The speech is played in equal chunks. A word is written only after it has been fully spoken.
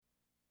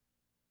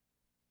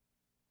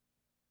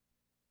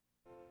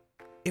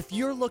If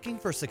you're looking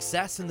for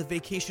success in the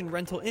vacation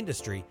rental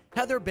industry,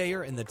 Heather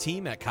Bayer and the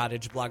team at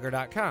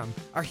cottageblogger.com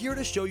are here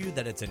to show you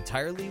that it's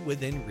entirely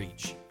within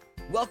reach.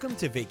 Welcome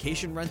to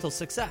Vacation Rental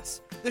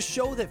Success, the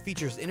show that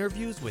features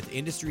interviews with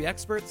industry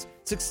experts,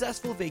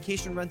 successful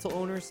vacation rental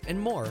owners, and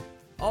more,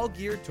 all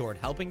geared toward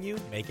helping you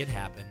make it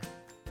happen.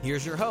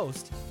 Here's your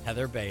host,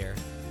 Heather Bayer.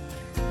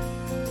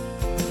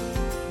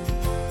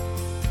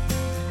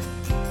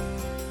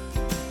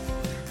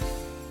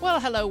 Well,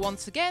 hello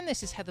once again.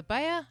 This is Heather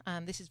Bayer,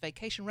 and this is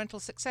Vacation Rental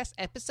Success,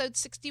 episode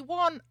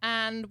 61.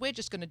 And we're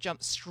just going to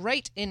jump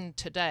straight in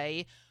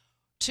today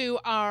to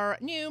our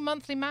new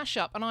monthly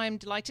mashup. And I'm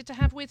delighted to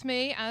have with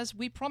me, as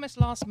we promised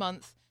last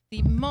month,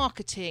 the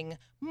marketing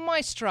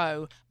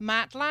maestro,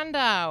 Matt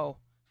Landau.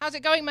 How's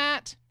it going,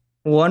 Matt?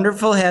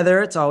 Wonderful,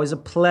 Heather. It's always a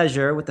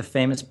pleasure with the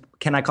famous,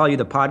 can I call you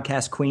the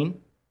podcast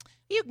queen?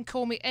 You can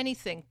call me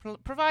anything,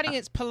 providing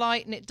it's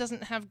polite and it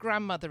doesn't have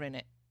grandmother in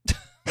it.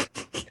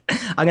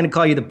 I'm going to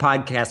call you the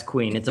podcast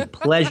queen. It's a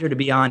pleasure to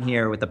be on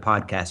here with the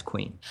podcast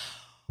queen.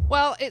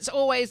 Well, it's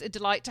always a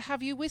delight to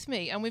have you with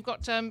me, and we've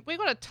got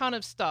a ton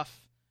of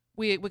stuff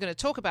we're going to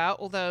talk about,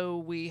 although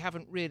we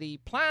haven't really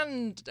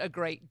planned a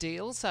great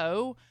deal.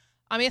 So,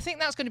 I mean, I think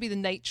that's going to be the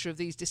nature of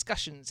these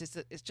discussions, is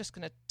that it's just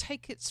going to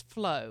take its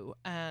flow,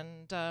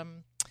 and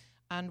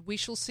we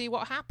shall see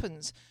what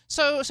happens.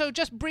 So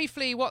just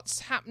briefly,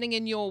 what's happening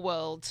in your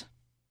world?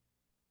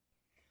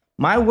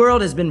 My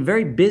world has been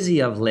very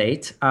busy of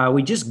late.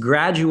 We just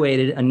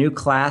graduated a new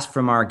class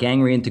from our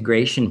gang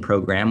reintegration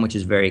program, which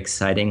is very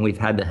exciting. We've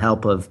had the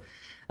help of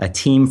a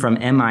team from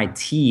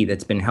MIT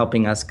that's been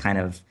helping us kind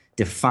of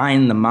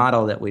define the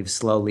model that we've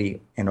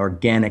slowly and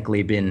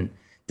organically been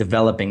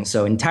developing.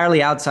 So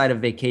entirely outside of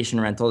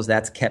vacation rentals,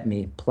 that's kept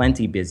me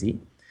plenty busy.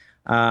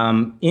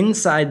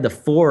 Inside the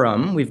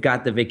forum, we've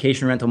got the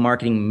vacation rental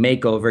marketing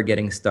makeover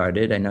getting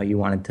started. I know you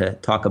wanted to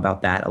talk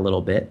about that a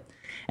little bit.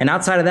 And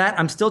outside of that,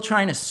 I'm still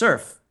trying to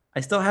surf.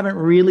 I still haven't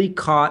really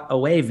caught a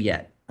wave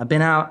yet. I've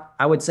been out,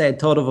 I would say, a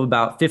total of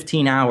about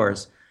 15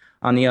 hours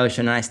on the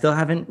ocean, and I still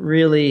haven't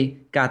really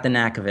got the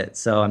knack of it.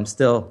 So I'm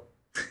still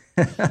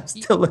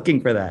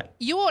looking for that.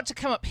 You ought to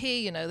come up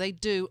here. You know, they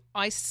do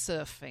ice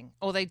surfing,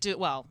 or they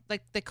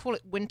call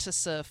it winter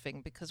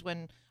surfing, because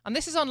and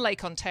this is on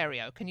Lake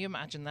Ontario. Can you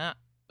imagine that?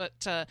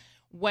 But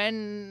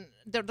when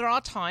there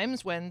are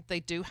times when they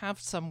do have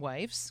some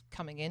waves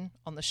coming in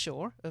on the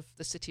shore of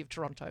the city of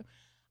Toronto,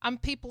 and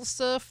people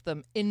surf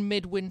them in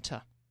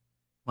midwinter.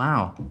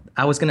 Wow.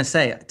 I was going to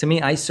say, to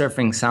me, ice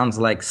surfing sounds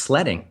like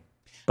sledding,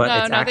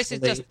 but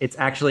it's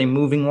actually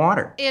moving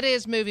water. It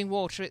is moving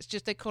water. It's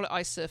just they call it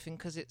ice surfing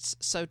because it's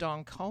so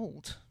darn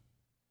cold.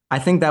 I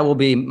think that will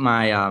be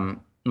my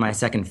my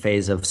second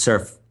phase of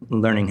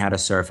learning how to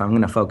surf. I'm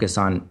going to focus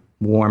on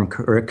warm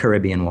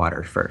Caribbean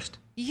water first.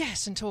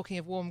 Yes, and talking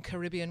of warm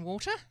Caribbean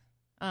water,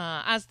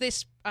 as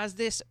this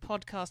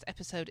podcast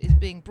episode is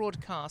being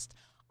broadcast,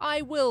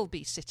 I will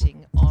be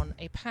sitting on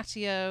a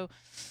patio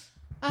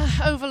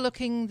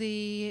overlooking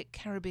the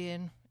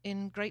Caribbean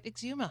in Great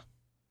Exuma.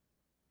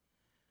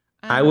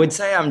 I would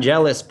say I'm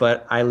jealous,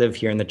 but I live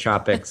here in the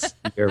tropics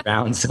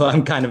year-round, so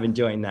I'm kind of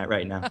enjoying that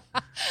right now.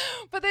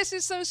 But this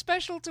is so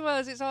special to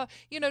us. It's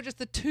just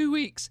the 2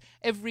 weeks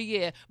every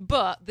year.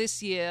 But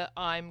this year,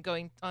 I've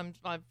got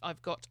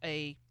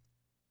an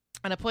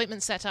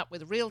appointment set up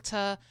with a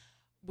realtor.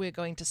 We're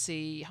going to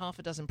see half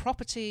a dozen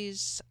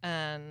properties,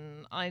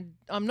 and I'm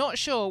not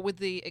sure with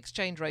the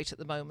exchange rate at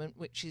the moment,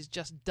 which is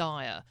just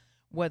dire,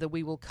 whether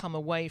we will come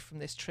away from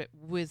this trip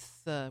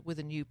with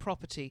a new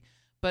property.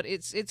 But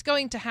it's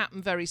going to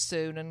happen very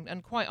soon,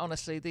 and quite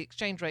honestly, the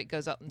exchange rate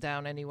goes up and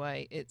down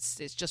anyway. It's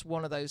just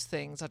one of those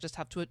things. I just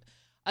have to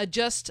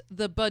adjust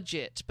the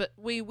budget, but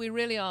we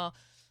really are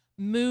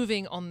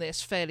moving on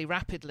this fairly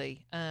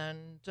rapidly,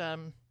 and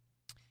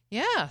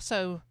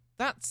so.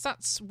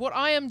 That's what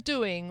I am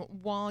doing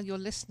while you're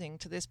listening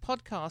to this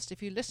podcast,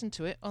 if you listen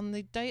to it on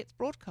the day it's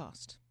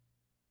broadcast.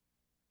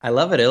 I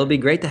love it. It'll be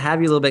great to have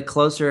you a little bit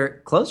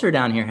closer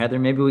down here, Heather.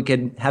 Maybe we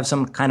could have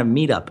some kind of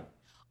meetup.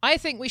 I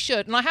think we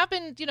should. And I have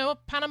been,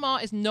 Panama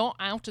is not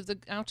out of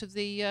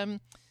the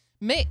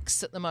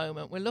mix at the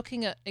moment. We're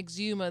looking at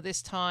Exuma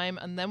this time,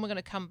 and then we're going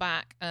to come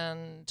back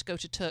and go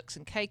to Turks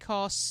and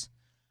Caicos.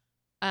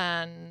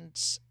 And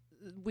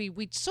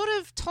we sort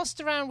of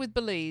tossed around with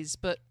Belize,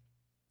 but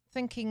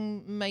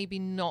thinking maybe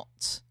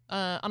not.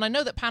 And I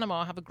know that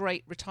Panama have a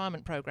great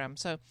retirement program,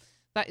 so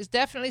that is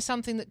definitely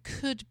something that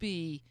could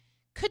be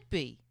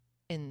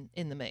in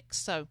the mix.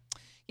 So,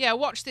 yeah,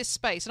 watch this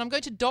space. And I'm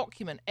going to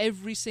document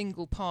every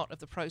single part of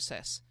the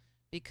process,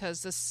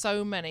 because there's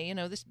so many,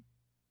 this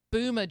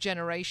boomer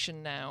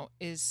generation now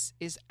is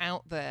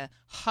out there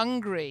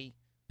hungry,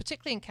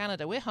 particularly in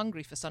Canada. We're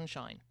hungry for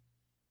sunshine.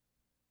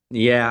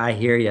 Yeah, I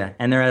hear you.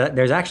 And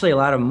there's actually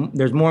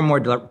there's more and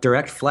more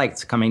direct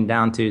flights coming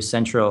down to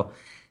Central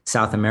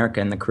South America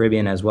and the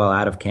Caribbean as well,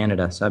 out of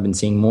Canada. So I've been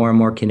seeing more and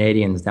more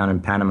Canadians down in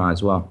Panama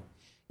as well.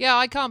 Yeah,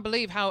 I can't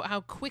believe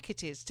how quick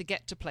it is to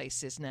get to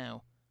places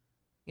now.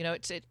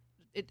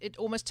 It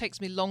almost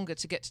takes me longer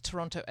to get to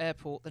Toronto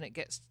Airport than it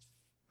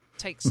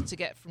takes to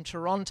get from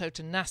Toronto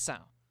to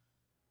Nassau.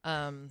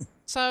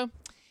 So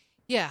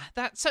yeah,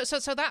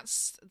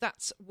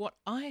 that's what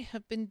I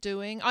have been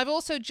doing. I've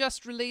also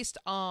just released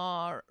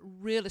our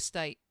real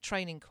estate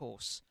training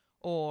course,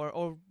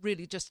 or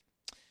really just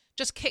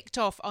kicked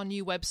off our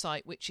new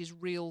website, which is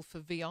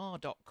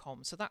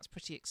realforvr.com. So that's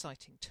pretty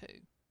exciting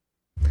too.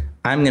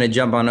 I'm going to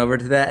jump on over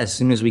to that as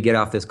soon as we get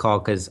off this call,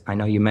 because I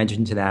know you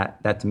mentioned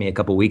that to me a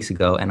couple weeks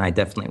ago, and I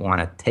definitely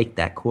want to take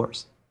that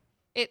course.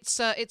 It's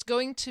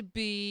going to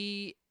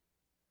be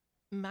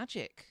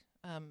magic.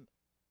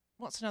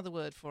 What's another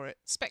word for it?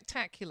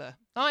 Spectacular.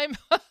 I'm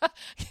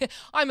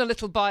a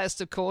little biased,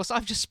 of course.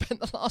 I've just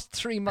spent the last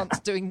 3 months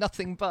doing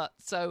nothing but.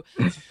 So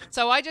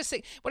I just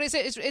think, what is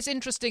it? It's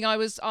interesting. I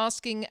was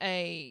asking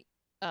a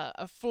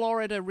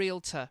Florida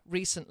realtor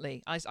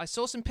recently. I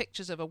saw some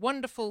pictures of a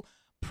wonderful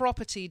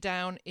property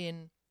down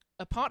in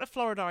a part of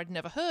Florida I'd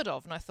never heard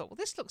of, and I thought, well,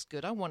 this looks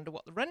good. I wonder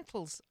what the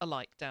rentals are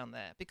like down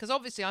there, because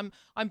obviously I'm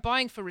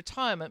buying for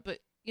retirement, but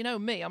you know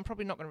me, I'm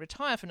probably not going to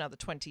retire for another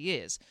 20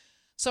 years.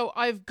 So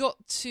I've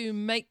got to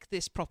make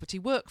this property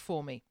work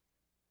for me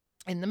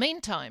in the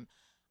meantime.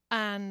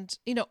 And,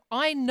 you know,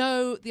 I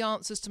know the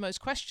answers to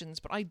most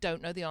questions, but I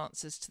don't know the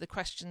answers to the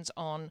questions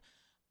on,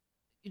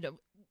 you know,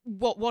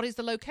 what is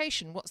the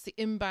location? What's the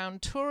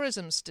inbound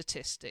tourism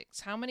statistics?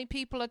 How many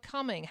people are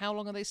coming? How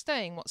long are they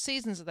staying? What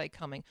seasons are they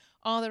coming?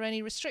 Are there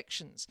any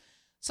restrictions?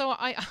 So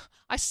I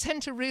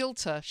sent a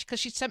realtor, because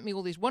she sent me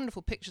all these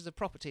wonderful pictures of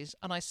properties,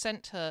 and I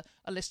sent her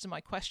a list of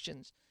my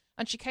questions.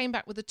 And she came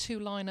back with a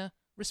 2-liner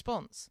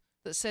response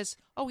that says,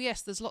 oh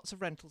yes, there's lots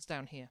of rentals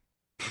down here.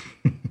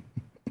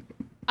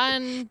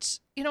 And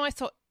you know, I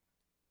thought,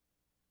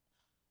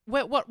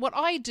 what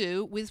I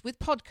do with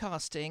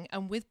podcasting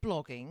and with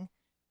blogging,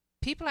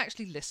 people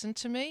actually listen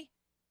to me,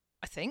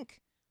 I think.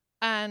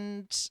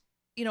 And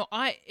you know,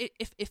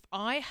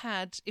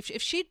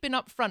 if she'd been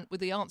upfront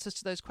with the answers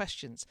to those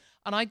questions,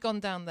 and I'd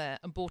gone down there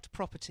and bought a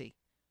property,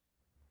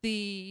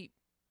 the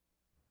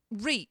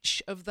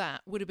reach of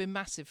that would have been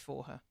massive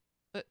for her.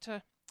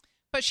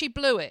 But she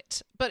blew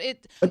it. But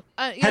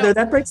Heather,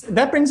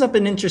 that brings up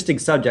an interesting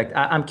subject.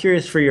 I'm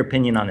curious for your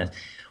opinion on this.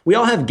 We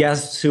all have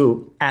guests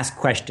who ask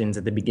questions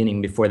at the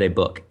beginning before they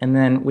book. And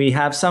then we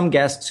have some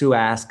guests who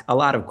ask a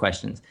lot of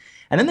questions.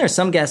 And then there's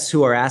some guests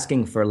who are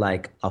asking for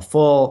like a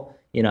full,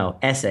 you know,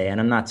 essay. And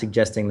I'm not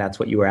suggesting that's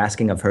what you were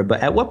asking of her.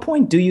 But at what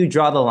point do you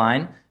draw the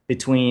line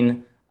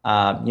between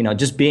you know,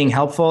 just being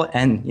helpful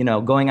and, you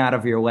know, going out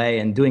of your way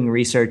and doing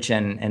research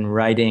and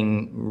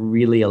writing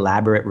really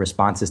elaborate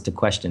responses to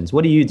questions?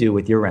 What do you do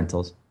with your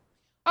rentals?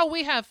 Oh,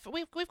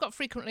 we've got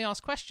frequently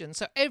asked questions.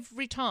 So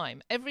every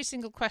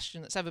single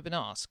question that's ever been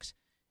asked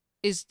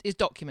is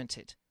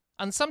documented.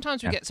 And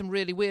sometimes we get some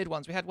really weird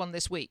ones. We had one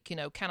this week, you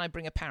know, can I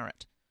bring a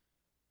parrot?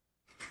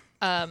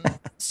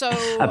 So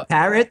a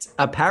parrot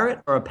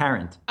or a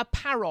parent? A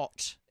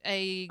parrot.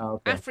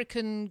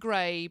 African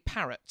grey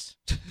parrot.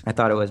 I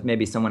thought it was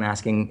maybe someone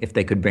asking if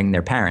they could bring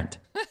their parent.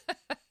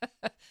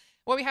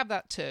 Well, we have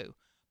that too.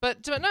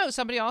 But no,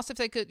 somebody asked if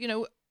they could, you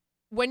know,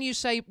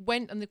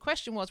 and the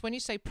question was, when you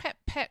say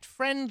pet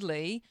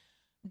friendly,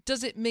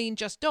 does it mean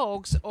just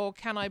dogs, or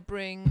can I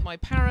bring my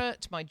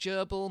parrot, my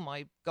gerbil,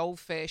 my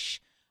goldfish?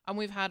 And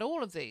we've had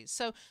all of these.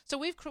 So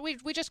we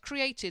just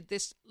created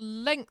this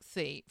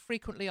lengthy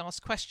frequently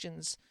asked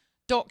questions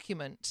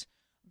document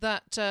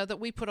that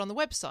we put on the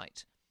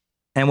website.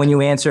 And when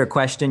you answer a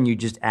question, you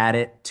just add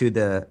it to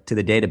the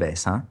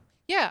database, huh?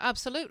 Yeah,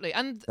 absolutely.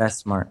 And that's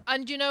smart.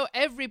 And you know,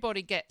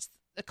 everybody gets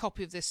a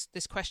copy of this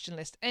question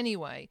list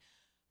anyway.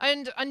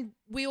 And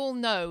we all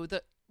know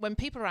that when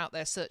people are out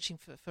there searching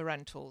for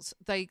rentals,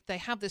 they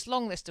have this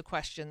long list of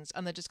questions,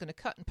 and they're just going to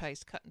cut and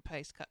paste,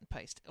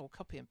 or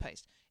copy and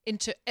paste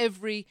into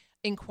every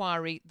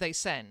inquiry they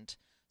send.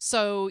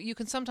 So you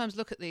can sometimes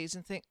look at these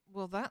and think,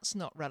 well, that's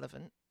not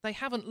relevant. They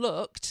haven't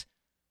looked.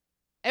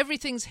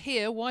 Everything's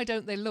here. Why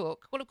don't they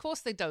look? Well, of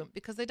course they don't,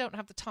 because they don't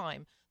have the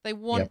time. They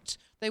want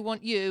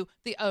you,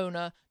 the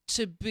owner,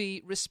 to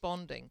be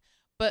responding.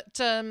 But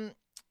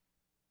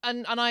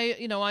and I,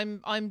 you know,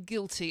 I'm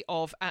guilty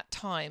of at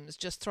times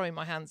just throwing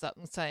my hands up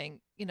and saying,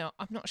 you know,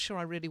 I'm not sure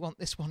I really want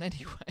this one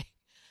anyway.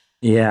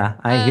 Yeah,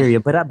 I hear you,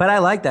 but I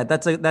like that.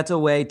 That's a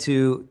way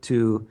to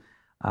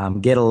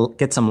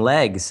get some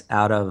legs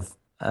out of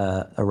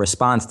a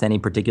response to any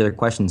particular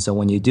question. So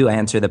when you do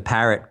answer the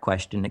parrot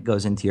question, it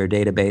goes into your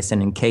database,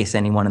 and in case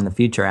anyone in the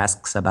future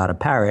asks about a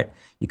parrot,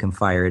 you can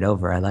fire it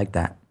over. I like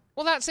that.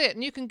 Well, that's it,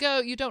 and you can go.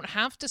 You don't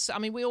have to. I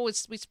mean,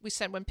 we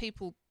send when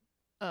people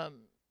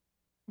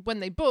when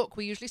they book,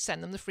 we usually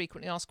send them the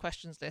frequently asked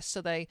questions list,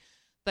 so they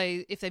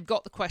if they've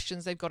got the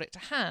questions, they've got it to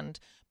hand.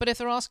 But if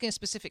they're asking a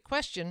specific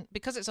question,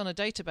 because it's on a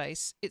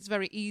database, it's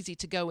very easy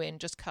to go in,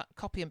 just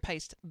copy and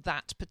paste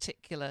that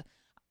particular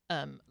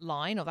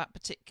line or that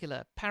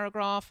particular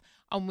paragraph,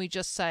 and we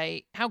just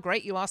say, how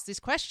great you asked this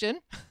question.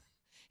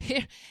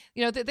 Here,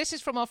 you know, this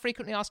is from our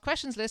frequently asked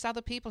questions list.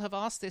 Other people have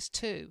asked this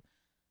too.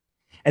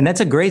 And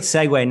that's a great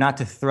segue, not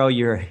to throw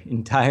your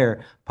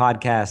entire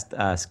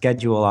podcast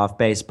schedule off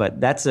base, but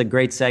that's a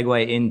great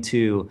segue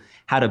into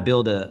how to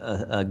build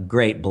a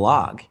great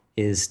blog.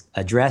 is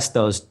address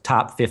those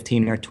top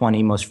 15 or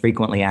 20 most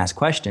frequently asked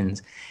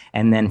questions.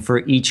 And then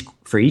for each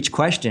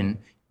question,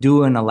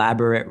 do an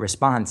elaborate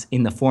response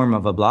in the form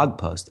of a blog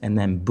post. And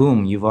then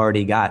boom, you've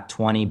already got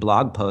 20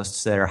 blog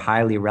posts that are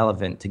highly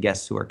relevant to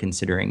guests who are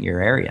considering your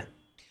area.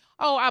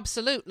 Oh,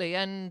 absolutely.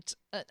 And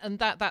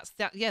that's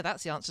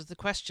the answer to the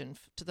question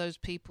to those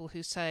people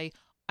who say,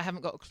 I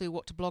haven't got a clue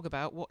what to blog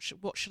about.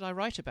 What should I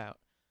write about?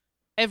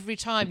 Every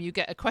time you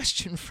get a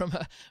question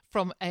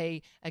from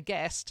a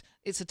guest,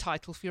 it's a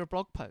title for your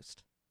blog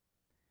post.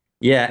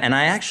 Yeah, and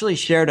I actually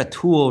shared a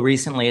tool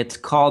recently. It's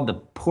called the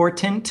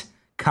Portent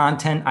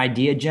Content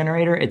Idea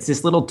Generator. It's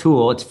this little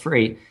tool. It's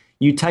free.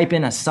 You type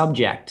in a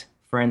subject,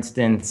 for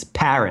instance,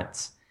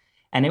 parrots,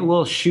 and it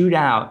will shoot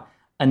out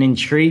an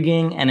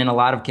intriguing and in a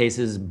lot of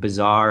cases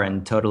bizarre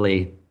and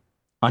totally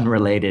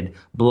unrelated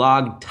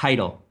blog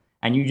title.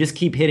 And you just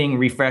keep hitting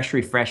refresh,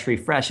 refresh,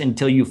 refresh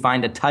until you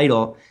find a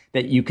title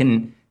that you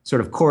can sort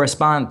of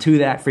correspond to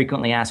that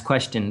frequently asked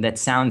question that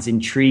sounds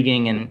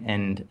intriguing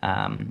and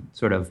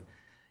sort of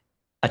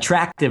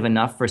attractive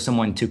enough for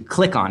someone to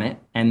click on it.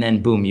 And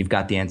then boom, you've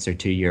got the answer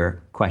to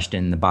your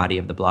question in the body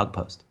of the blog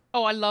post.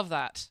 Oh, I love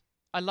that.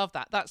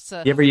 That's.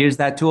 You ever use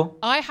that tool?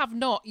 I have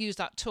not used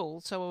that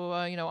tool. So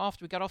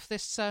after we get off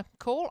this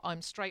call,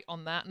 I'm straight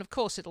on that, and of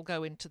course, it'll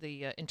go into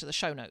the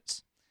show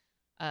notes.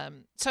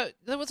 So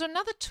there was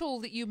another tool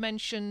that you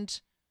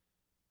mentioned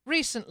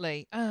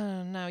recently.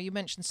 Now you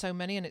mentioned so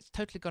many, and it's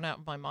totally gone out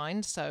of my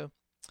mind. So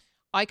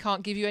I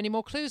can't give you any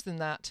more clues than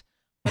that.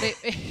 But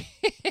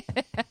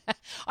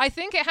I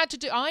think it had to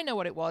do. I know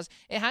what it was.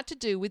 It had to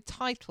do with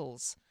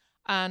titles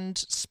and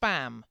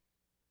spam.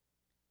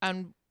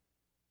 And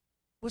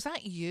was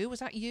that you? Was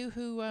that you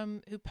who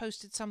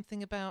posted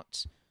something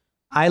about?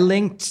 I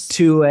linked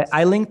to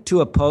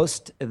a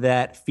post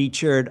that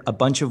featured a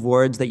bunch of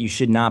words that you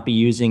should not be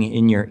using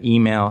in your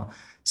email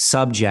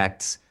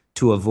subjects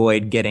to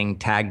avoid getting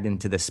tagged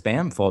into the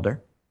spam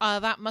folder.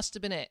 That must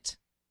have been it.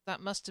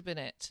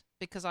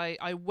 Because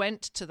I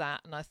went to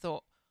that and I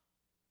thought,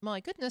 my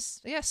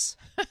goodness, yes,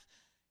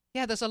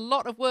 yeah. There's a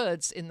lot of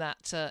words in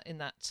that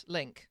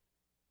link.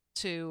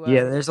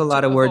 There's a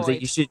lot of words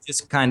that you should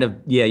just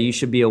you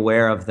should be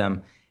aware of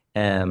them.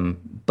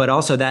 But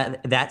also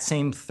that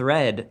same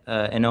thread,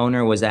 an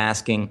owner was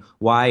asking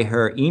why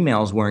her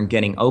emails weren't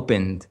getting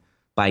opened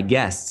by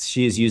guests.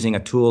 She is using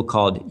a tool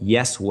called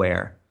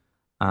Yesware,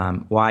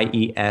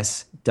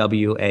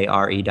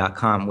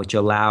 YESWARE.com, which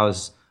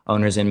allows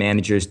owners and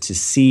managers to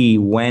see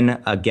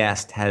when a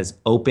guest has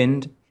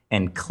opened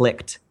and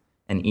clicked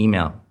an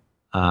email,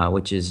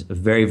 which is a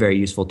very, very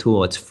useful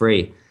tool. It's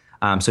free.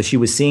 So she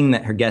was seeing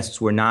that her guests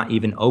were not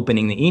even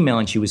opening the email,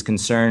 and she was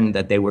concerned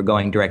that they were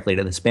going directly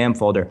to the spam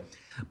folder.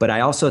 But I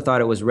also thought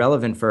it was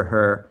relevant for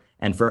her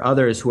and for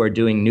others who are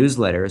doing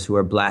newsletters, who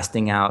are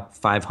blasting out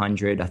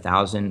 500,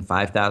 1,000,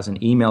 5,000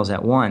 emails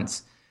at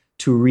once,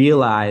 to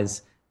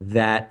realize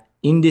that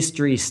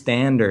industry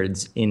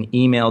standards in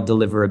email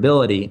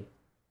deliverability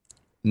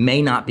may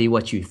not be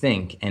what you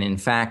think. And in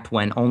fact,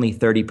 when only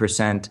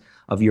 30%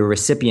 of your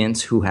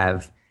recipients who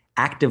have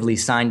actively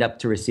signed up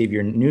to receive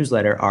your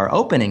newsletter are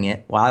opening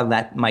it, while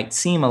that might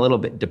seem a little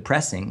bit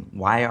depressing,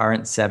 why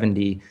aren't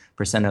 70%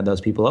 of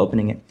those people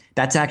opening it?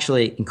 That's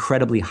actually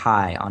incredibly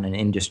high on an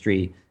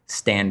industry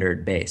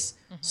standard base.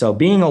 Mm-hmm. So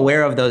being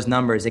aware of those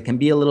numbers, it can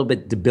be a little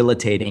bit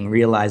debilitating,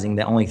 realizing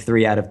that only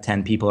 3 out of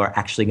 10 people are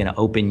actually going to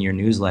open your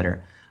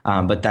newsletter.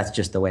 But that's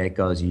just the way it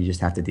goes. You just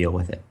have to deal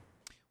with it.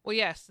 Well,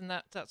 yes, and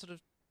that sort of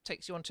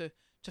takes you on to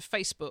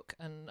Facebook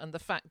and the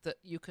fact that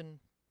you can...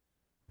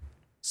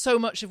 So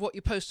much of what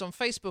you post on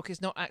Facebook is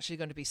not actually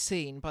going to be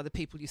seen by the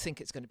people you think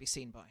it's going to be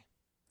seen by.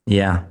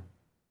 Yeah.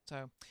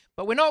 So,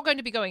 but we're not going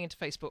to be going into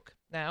Facebook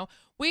now.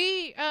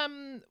 We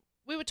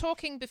were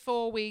talking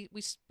before we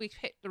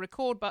hit the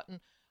record button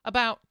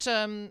about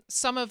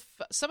some of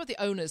the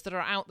owners that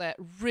are out there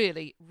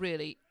really,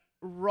 really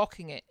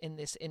rocking it in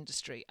this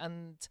industry,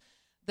 and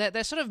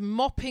they're sort of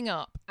mopping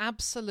up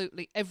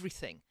absolutely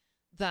everything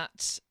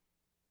that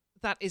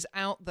is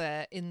out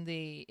there in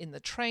the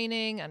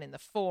training and in the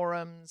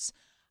forums.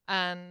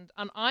 And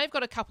I've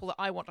got a couple that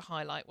I want to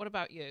highlight. What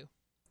about you?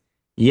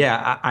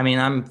 Yeah, I mean,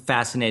 I'm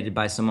fascinated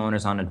by some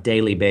owners on a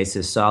daily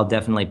basis, so I'll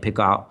definitely pick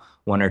out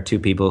 1 or 2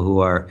 people who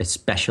are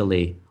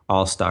especially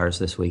all-stars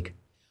this week.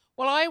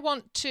 Well, I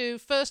want to,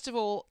 first of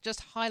all,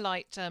 just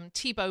highlight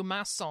Thibaut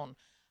Masson.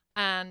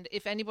 And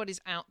if anybody's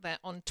out there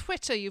on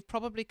Twitter, you've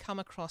probably come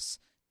across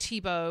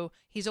Thibaut.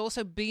 He's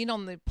also been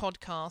on the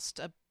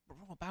podcast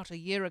about a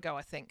year ago,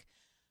 I think.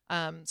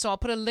 So I'll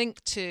put a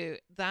link to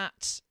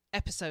that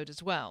episode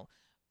as well.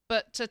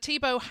 But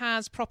Thibaut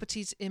has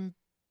properties in...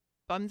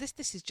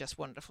 this is just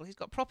wonderful. He's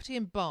got property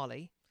in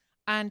Bali,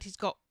 and he's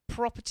got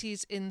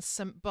properties in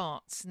St.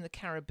 Bart's in the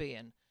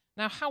Caribbean.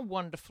 Now, how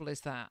wonderful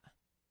is that?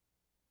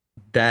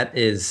 That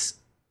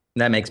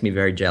makes me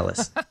very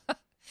jealous.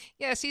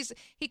 Yes,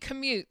 he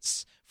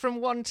commutes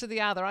from one to the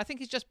other. I think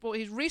he's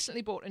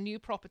recently bought a new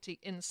property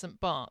in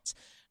St. Bart's.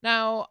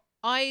 Now,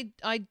 my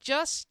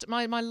last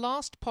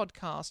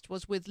podcast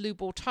was with Lou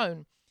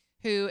Bortone,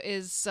 who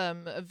is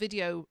a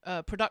video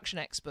production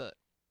expert.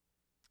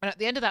 And at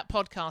the end of that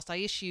podcast, I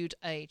issued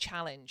a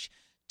challenge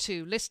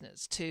to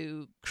listeners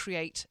to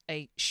create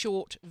a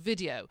short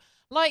video,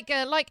 like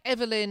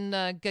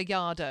Evelyn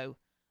Gallardo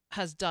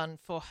has done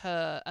for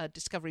her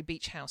Discovery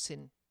Beach House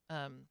in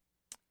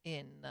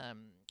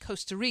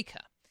Costa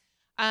Rica.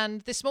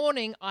 And this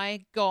morning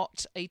I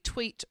got a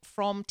tweet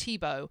from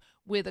Thibaut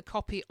with a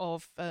copy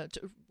of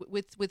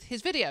with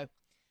his video,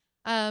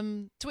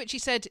 to which he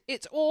said,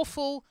 "It's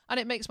awful and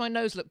it makes my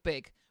nose look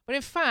big." But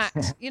in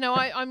fact,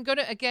 I'm going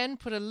to again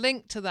put a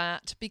link to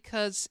that,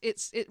 because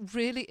it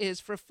really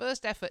is, for a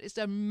first effort, it's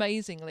an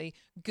amazingly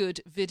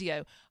good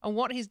video. And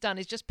what he's done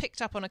is just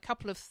picked up on a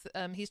couple of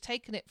he's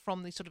taken it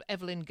from the sort of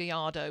Evelyn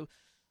Gallardo,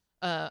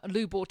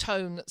 Lou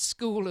Bortone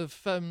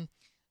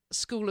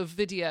school of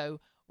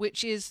video,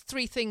 which is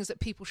 3 things that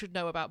people should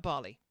know about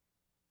Bali.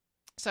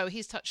 So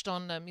he's touched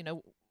on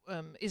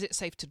is it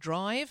safe to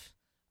drive?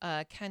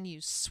 Can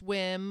you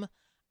swim?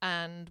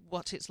 And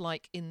what it's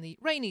like in the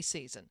rainy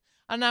season.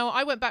 And now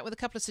I went back with a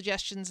couple of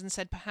suggestions and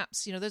said,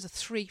 perhaps, those are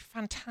 3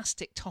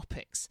 fantastic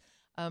topics.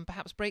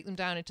 Perhaps break them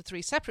down into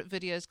 3 separate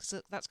videos,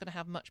 because that's going to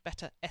have much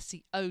better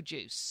SEO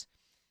juice.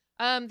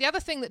 The other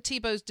thing that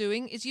Thibaut's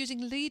doing is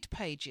using lead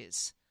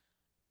pages.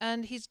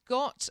 And he's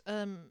got,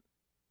 I'm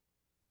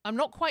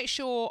not quite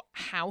sure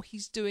how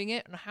he's doing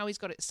it and how he's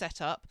got it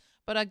set up.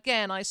 But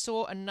again, I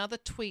saw another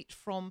tweet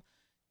from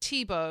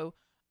Thibaut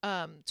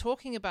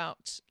talking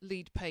about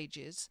lead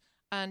pages.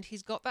 And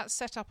he's got that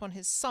set up on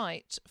his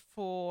site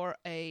for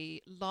a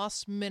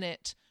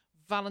last-minute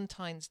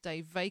Valentine's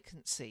Day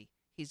vacancy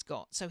he's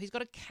got. So he's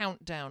got a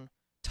countdown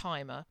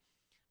timer.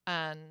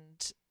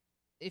 And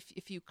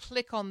if you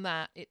click on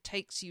that, it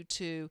takes you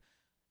to...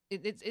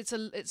 It's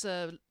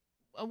a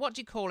what do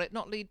you call it?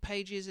 Not lead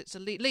pages, it's a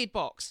lead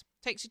box.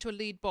 It takes you to a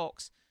lead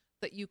box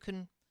that you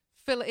can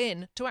fill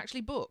in to actually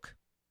book.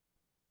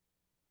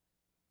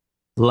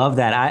 Love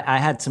that. I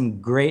had some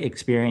great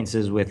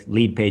experiences with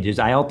lead pages.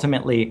 I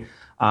ultimately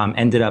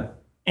ended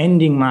up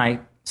ending my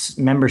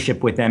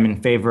membership with them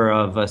in favor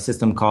of a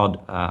system called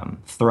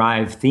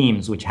Thrive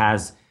Themes, which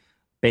has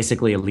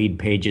basically a lead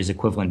pages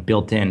equivalent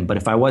built in. But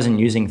if I wasn't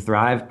using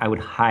Thrive, I would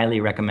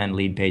highly recommend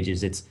lead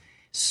pages. It's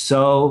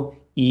so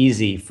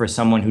easy for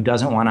someone who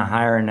doesn't want to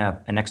hire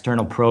an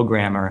external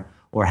programmer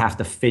or have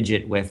to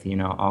fidget with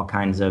all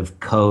kinds of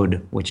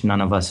code, which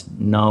none of us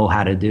know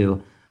how to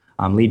do.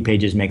 Lead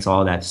pages makes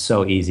all of that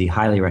so easy.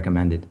 Highly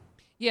recommended.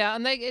 Yeah,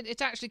 and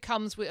it actually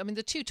comes with,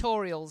 the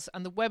tutorials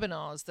and the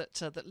webinars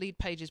that Lead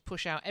Pages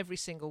push out every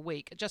single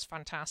week are just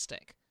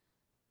fantastic.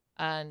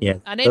 And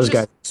those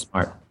guys are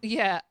smart.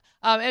 Yeah,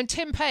 and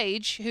Tim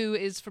Page, who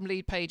is from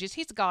Lead Pages,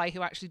 he's the guy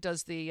who actually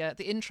does the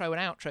intro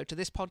and outro to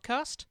this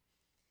podcast.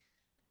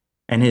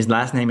 And his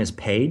last name is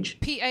Page?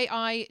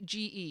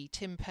 Paige,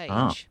 Tim Page.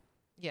 Oh,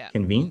 yeah,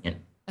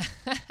 convenient.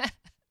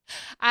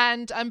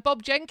 And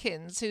Bob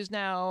Jenkins, who's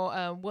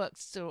now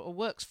works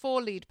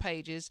for Lead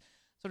Pages,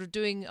 sort of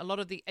doing a lot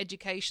of the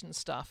education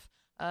stuff.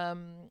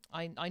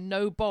 I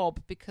know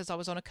Bob because I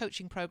was on a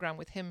coaching program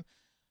with him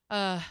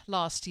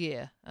last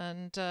year,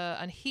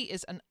 and he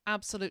is an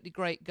absolutely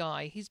great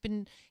guy. He's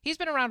been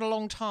around a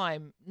long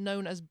time,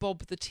 known as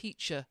Bob the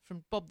Teacher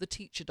from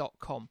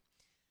bobtheteacher.com,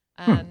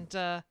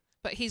 and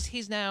but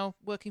he's now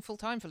working full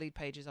time for Lead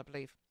Pages, I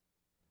believe.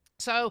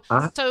 So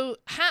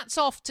hats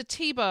off to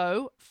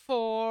Thibaut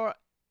for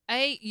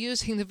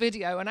using the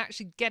video and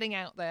actually getting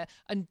out there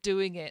and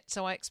doing it.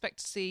 So I expect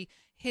to see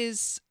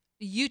his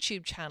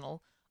YouTube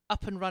channel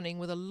up and running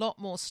with a lot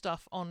more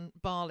stuff on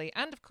Bali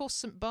and of course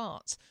St.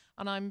 Bart's.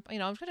 And I'm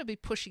going to be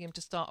pushing him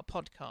to start a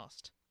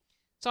podcast.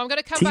 So I'm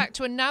going to come back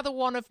to another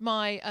one of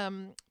my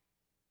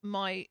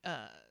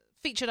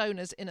featured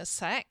owners in a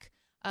sec.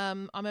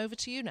 I'm over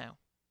to you now.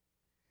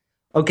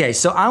 Okay,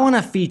 so I want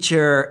to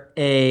feature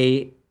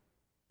a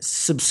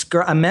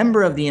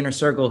member of the Inner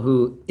Circle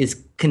who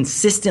is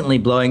consistently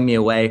blowing me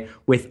away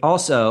with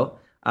also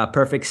a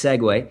perfect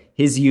segue,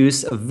 his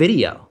use of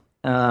video.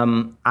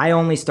 I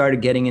only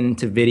started getting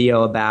into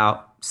video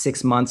about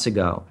 6 months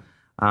ago,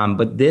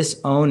 but this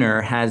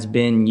owner has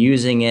been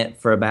using it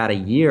for about a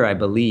year, I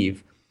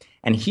believe,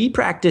 and he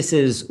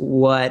practices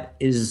what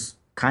is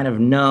kind of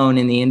known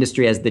in the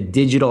industry as the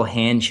digital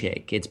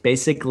handshake. It's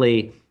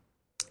basically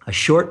a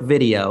short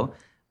video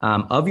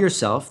of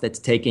yourself that's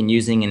taken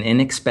using an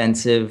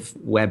inexpensive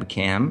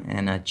webcam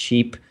and a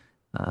cheap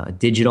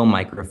digital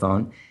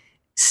microphone,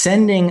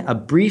 sending a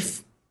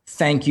brief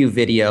thank you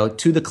video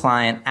to the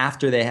client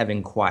after they have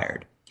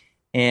inquired.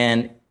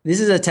 And this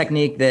is a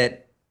technique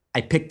that I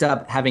picked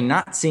up having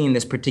not seen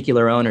this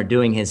particular owner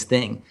doing his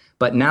thing.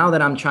 But now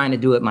that I'm trying to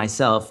do it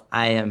myself,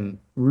 I am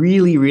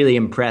really, really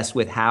impressed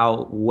with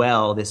how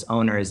well this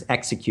owner is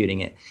executing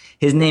it.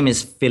 His name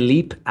is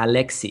Philippe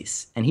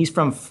Alexis, and he's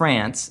from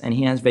France, and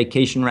he has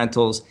vacation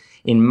rentals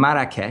in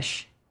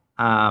Marrakesh.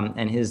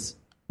 And his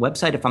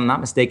website, if I'm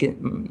not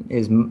mistaken,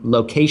 is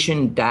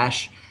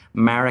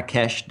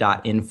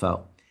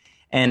location-marrakesh.info.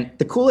 And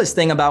the coolest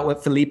thing about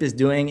what Philippe is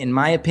doing, in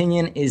my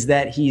opinion, is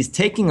that he's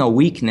taking a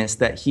weakness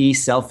that he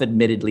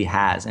self-admittedly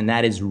has, and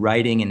that is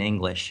writing in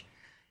English.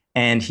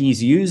 And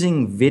he's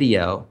using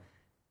video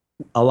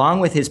along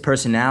with his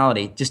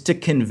personality, just to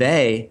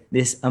convey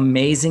this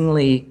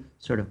amazingly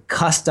sort of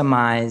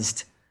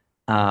customized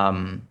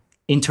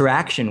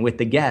interaction with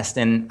the guest.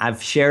 And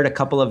I've shared a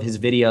couple of his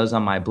videos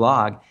on my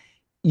blog.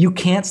 You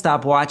can't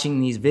stop watching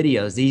these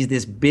videos.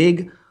 This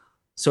big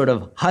sort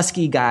of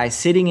husky guy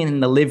sitting in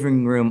the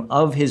living room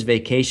of his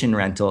vacation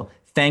rental,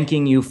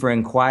 thanking you for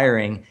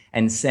inquiring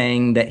and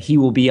saying that he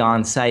will be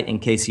on site in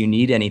case you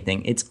need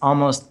anything. It's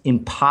almost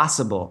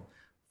impossible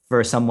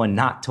for someone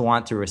not to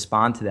want to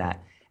respond to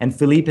that. And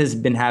Philippe has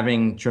been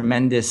having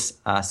tremendous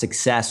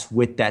success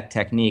with that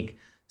technique.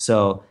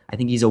 So I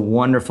think he's a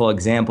wonderful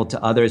example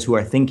to others who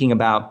are thinking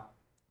about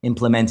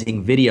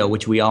implementing video,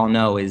 which we all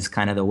know is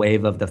kind of the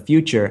wave of the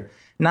future,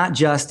 not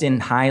just in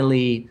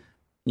highly,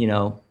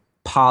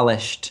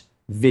 polished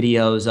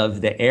videos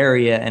of the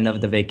area and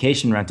of the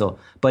vacation rental,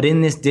 but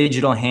in this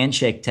digital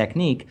handshake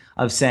technique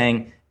of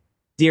saying,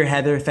 "Dear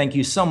Heather, thank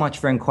you so much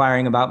for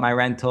inquiring about my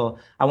rental.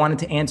 I wanted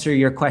to answer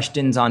your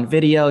questions on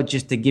video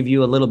just to give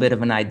you a little bit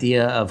of an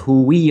idea of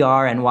who we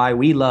are and why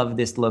we love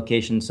this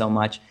location so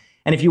much."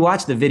 And if you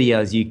watch the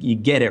videos, you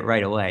get it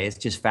right away. It's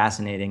just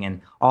fascinating.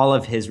 And all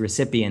of his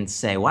recipients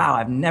say, "Wow,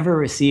 I've never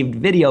received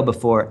video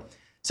before."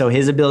 So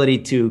his ability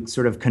to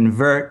sort of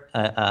convert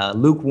a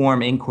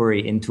lukewarm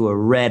inquiry into a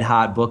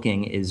red-hot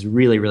booking is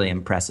really, really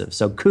impressive.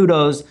 So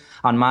kudos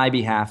on my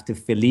behalf to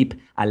Philippe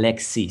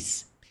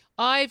Alexis.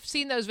 I've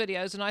seen those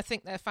videos and I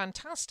think they're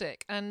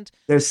fantastic. And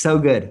they're so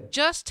good.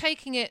 Just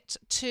taking it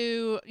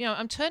to,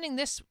 I'm turning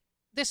this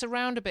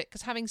around a bit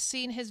because having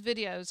seen his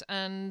videos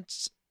and,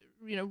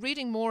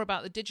 reading more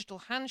about the digital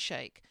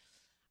handshake,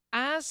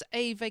 as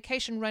a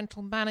vacation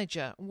rental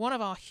manager, one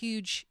of our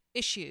huge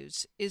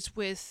issues is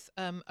with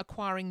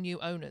acquiring new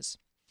owners.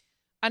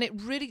 And it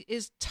really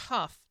is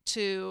tough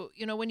to,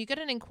 when you get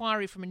an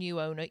inquiry from a new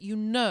owner,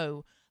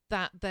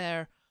 that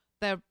they're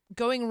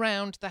going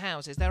around the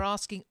houses. They're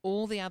asking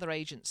all the other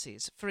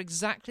agencies for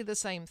exactly the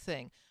same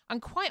thing.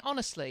 And quite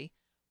honestly,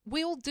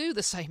 we all do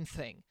the same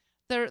thing.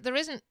 There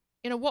isn't,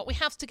 what we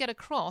have to get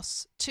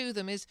across to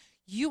them is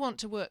you want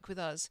to work with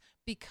us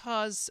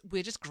because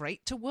we're just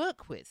great to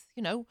work with.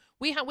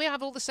 We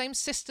have all the same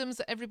systems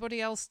that everybody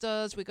else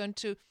does. We're going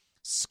to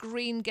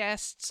screen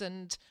guests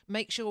and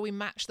make sure we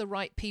match the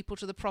right people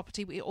to the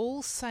property. We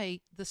all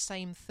say the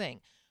same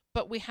thing,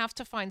 but we have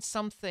to find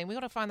something. We've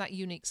got to find that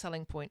unique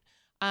selling point.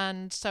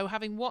 And so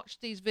having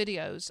watched these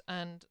videos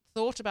and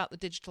thought about the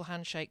digital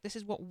handshake, this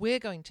is what we're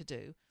going to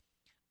do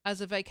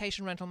as a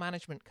vacation rental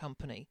management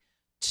company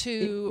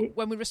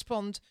when we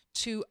respond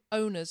to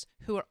owners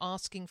who are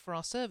asking for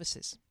our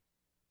services.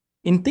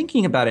 In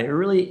thinking about it,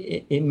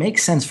 it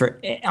makes sense for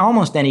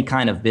almost any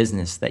kind of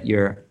business that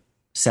you're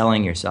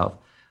selling yourself.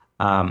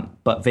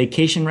 But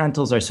vacation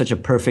rentals are such a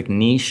perfect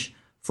niche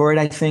for it,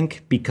 I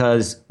think,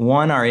 because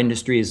one, our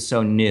industry is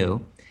so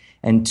new,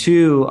 and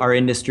two, our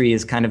industry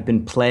has kind of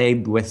been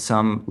plagued with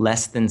some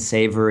less than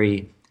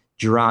savory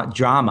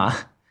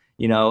drama,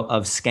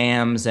 of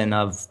scams and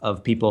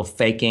of people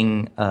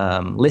faking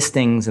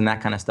listings and that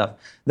kind of stuff.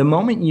 The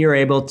moment you're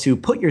able to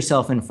put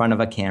yourself in front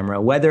of a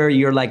camera, whether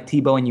you're like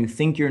Thibaut and you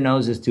think your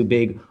nose is too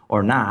big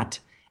or not,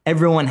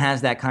 everyone has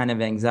that kind of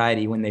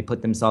anxiety when they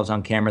put themselves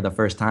on camera the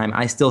first time.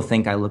 I still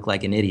think I look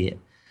like an idiot.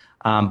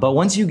 But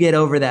once you get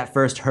over that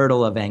first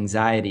hurdle of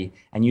anxiety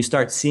and you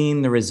start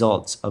seeing the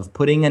results of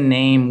putting a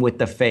name with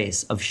the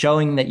face, of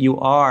showing that you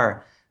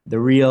are the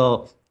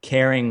real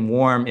caring,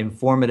 warm,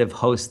 informative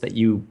host that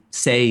you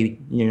say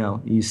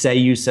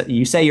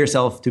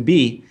yourself to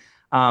be,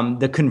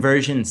 the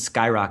conversions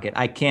skyrocket.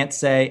 I can't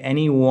say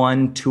any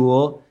one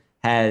tool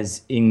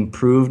has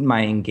improved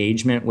my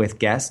engagement with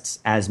guests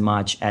as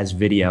much as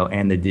video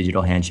and the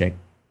digital handshake.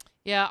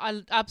 Yeah,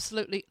 I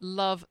absolutely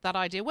love that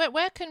idea.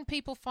 Where can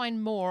people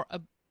find more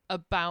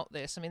about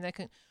this? I mean, they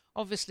can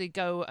obviously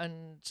go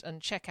and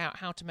check out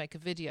how to make a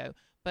video,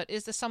 but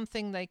is there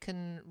something they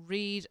can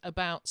read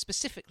about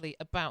specifically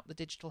about the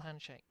digital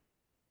handshake?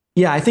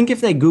 Yeah, I think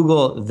if they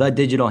Google the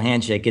digital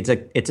handshake, it's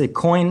a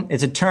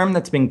term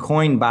that's been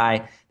coined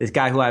by this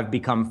guy who I've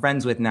become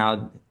friends with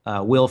now,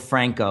 Will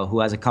Franco,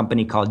 who has a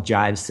company called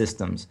Jive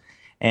Systems.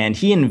 And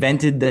he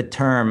invented the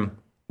term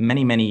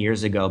many, many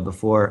years ago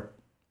before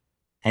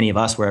any of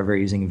us were ever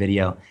using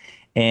video.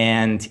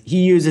 And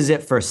he uses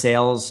it for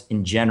sales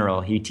in general.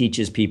 He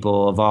teaches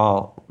people of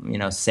all,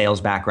 sales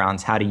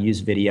backgrounds how to use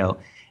video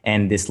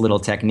and this little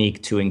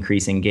technique to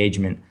increase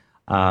engagement.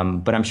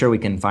 But I'm sure we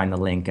can find the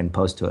link and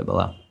post to it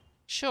below.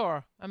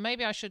 Sure. And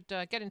maybe I should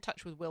get in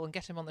touch with Will and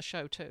get him on the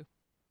show too.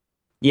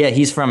 Yeah,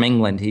 he's from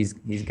England. He's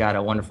got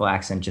a wonderful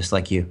accent just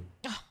like you.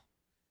 Oh,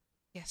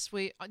 yes,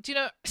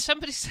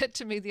 somebody said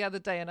to me the other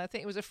day, and I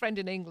think it was a friend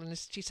in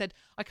England, she said,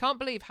 "I can't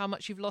believe how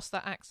much you've lost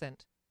that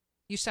accent.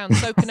 You sound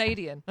so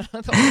Canadian."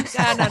 I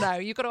thought, no,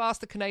 you've got to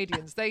ask the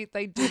Canadians. They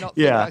do not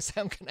think I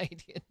sound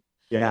Canadian.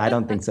 Yeah, I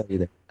don't think so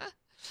either.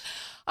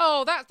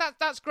 Oh,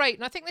 that's great.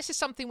 And I think this is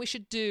something we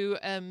should do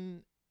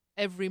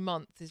every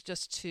month, is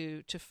just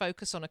to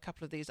focus on a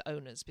couple of these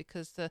owners,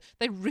 because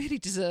they really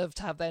deserve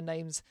to have their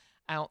names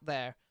out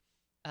there.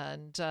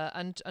 and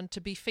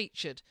to be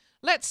featured.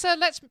 Let's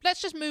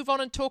just move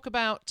on and talk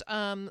about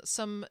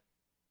some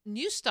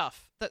new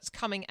stuff that's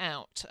coming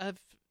out of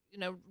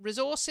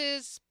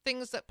resources,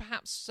 things that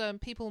perhaps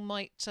people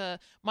might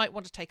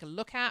want to take a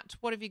look at.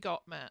 What have you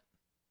got, Matt?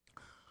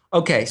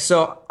 Okay,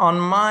 so on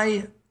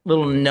my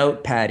little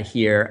notepad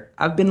here,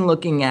 I've been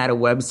looking at a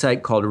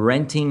website called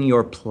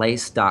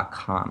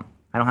rentingyourplace.com.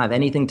 I don't have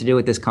anything to do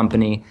with this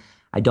company.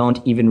 I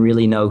don't even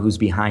really know who's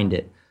behind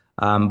it.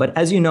 But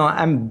as you know,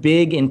 I'm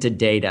big into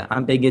data.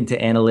 I'm big into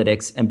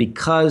analytics. And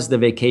because the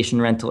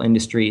vacation rental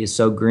industry is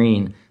so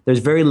green, there's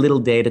very little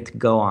data to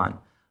go on.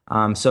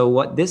 So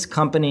what this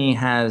company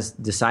has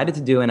decided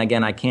to do, and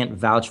again, I can't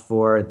vouch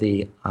for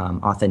the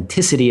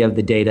authenticity of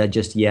the data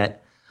just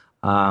yet,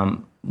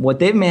 what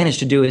they've managed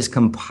to do is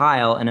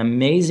compile an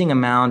amazing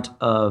amount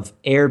of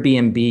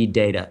Airbnb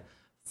data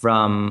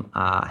from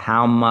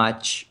how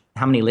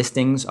many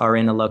listings are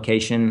in a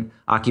location,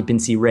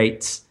 occupancy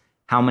rates,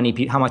 how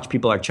much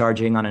people are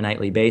charging on a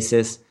nightly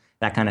basis,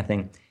 that kind of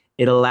thing.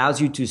 It allows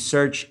you to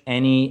search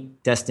any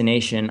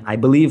destination, I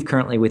believe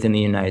currently within the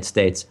United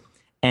States,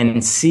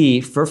 and see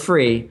for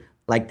free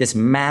like this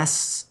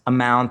mass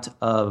amount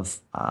of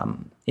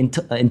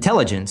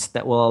intelligence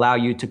that will allow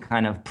you to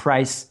kind of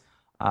price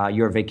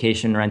your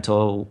vacation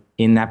rental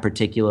in that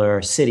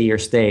particular city or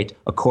state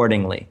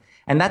accordingly.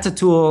 And that's a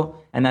tool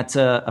and that's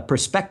a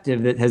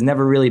perspective that has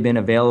never really been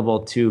available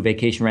to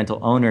vacation rental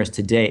owners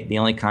to date. The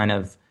only kind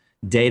of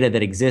data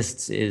that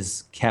exists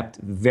is kept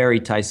very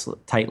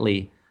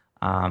tightly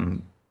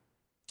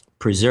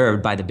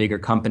preserved by the bigger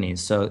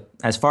companies. So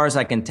as far as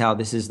I can tell,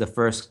 this is the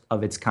first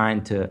of its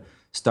kind to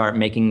start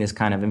making this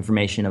kind of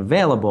information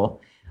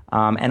available.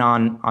 And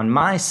on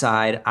my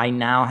side, I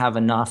now have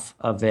enough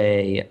of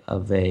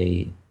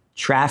a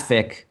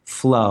traffic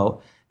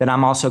flow that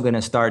I'm also going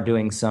to start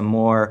doing some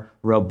more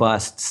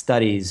robust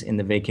studies in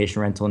the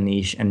vacation rental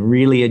niche and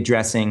really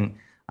addressing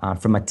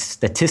from a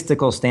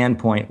statistical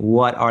standpoint,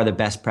 what are the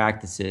best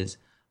practices?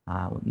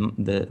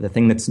 The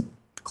thing that's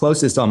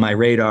closest on my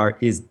radar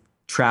is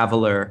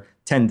traveler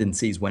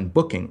tendencies when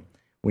booking.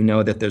 We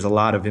know that there's a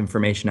lot of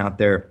information out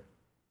there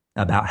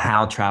about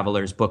how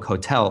travelers book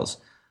hotels.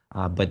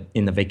 But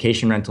in the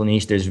vacation rental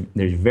niche, there's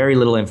very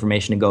little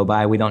information to go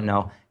by. We don't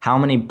know how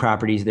many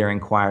properties they're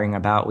inquiring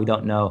about. We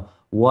don't know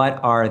what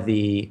are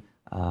the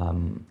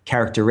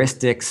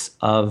characteristics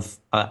of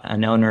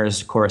an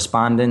owner's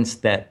correspondence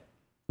that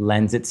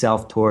lends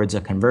itself towards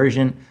a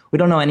conversion. We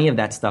don't know any of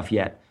that stuff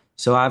yet.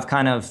 So I've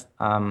kind of,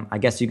 I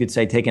guess you could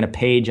say, taken a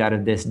page out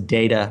of this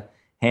data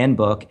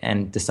handbook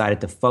and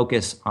decided to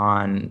focus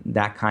on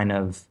that kind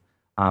of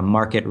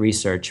market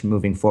research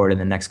moving forward in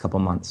the next couple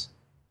months.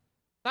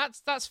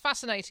 That's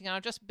fascinating.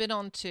 I've just been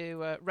on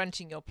to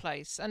Renting Your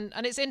Place, and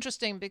it's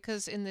interesting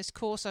because in this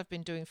course I've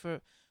been doing for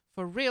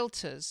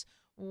realtors,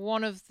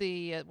 one of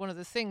the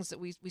things that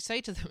we say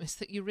to them is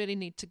that you really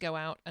need to go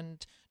out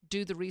and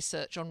do the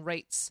research on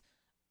rates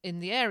in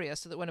the area,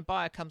 so that when a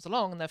buyer comes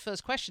along and their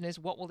first question is,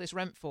 what will this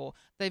rent for?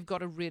 They've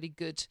got a really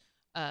good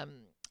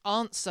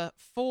answer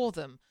for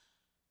them.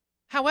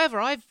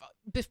 However,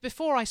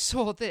 before I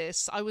saw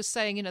this, I was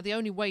saying, the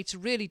only way to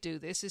really do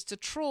this is to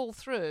trawl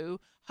through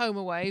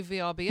HomeAway,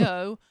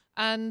 VRBO,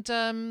 and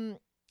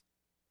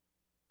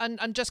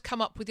just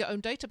come up with your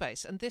own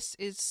database. And this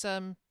is,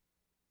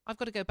 I've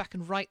got to go back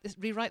and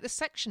rewrite this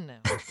section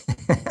now.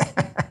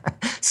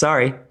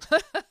 Sorry.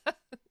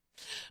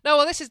 No,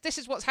 well, this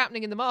is what's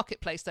happening in the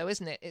marketplace, though,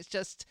 isn't it? It's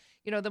just,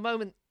 the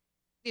moment,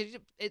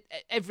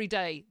 every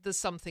day there's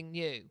something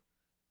new.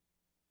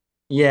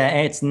 Yeah,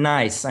 it's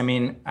nice. I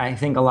mean, I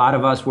think a lot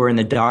of us were in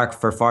the dark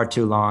for far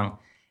too long,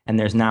 and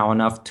there's now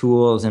enough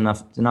tools,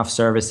 enough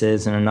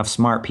services, and enough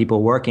smart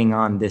people working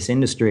on this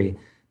industry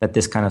that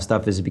this kind of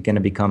stuff is going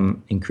to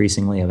become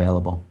increasingly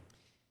available.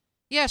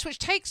 Yes, which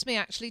takes me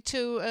actually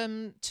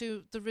to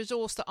the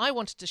resource that I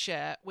wanted to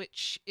share,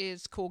 which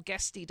is called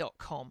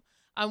Guesty.com.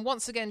 And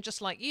once again,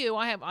 just like you,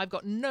 I've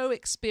got no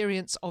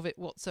experience of it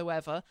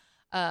whatsoever.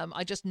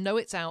 I just know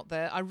it's out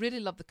there. I really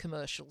love the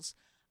commercials,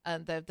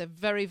 and they're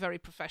very, very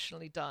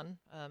professionally done.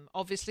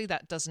 Obviously,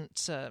 that doesn't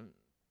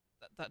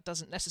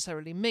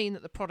necessarily mean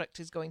that the product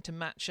is going to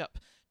match up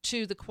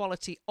to the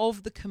quality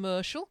of the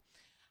commercial.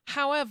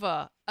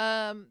 However,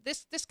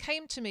 this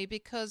came to me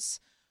because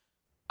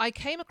I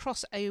came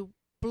across a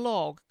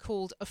blog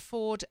called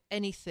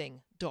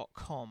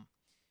AffordAnything.com,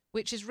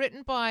 which is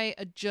written by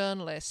a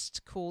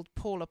journalist called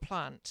Paula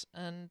Plant,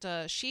 and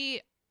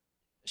she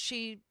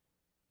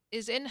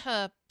is in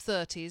her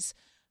 30s,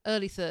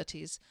 early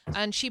 30s,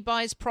 and she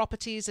buys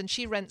properties and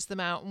she rents them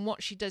out, and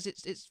what she does,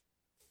 it's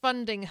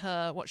funding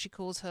her, what she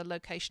calls her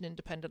location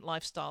independent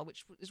lifestyle,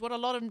 which is what a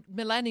lot of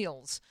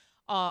millennials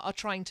are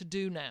trying to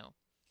do now.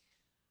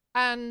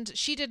 And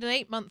she did an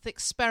 8-month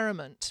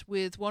experiment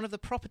with one of the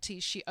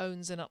properties she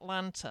owns in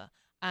Atlanta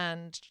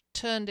and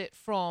turned it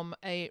from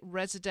a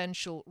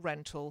residential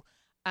rental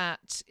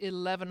at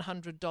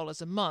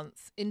 $1,100 a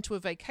month into a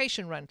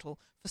vacation rental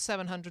for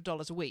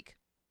 $700 a week.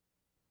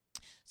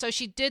 So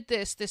she did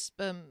this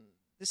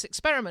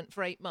experiment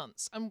for 8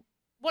 months, and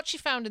what she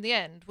found in the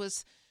end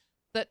was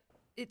that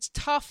it's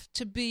tough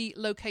to be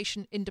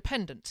location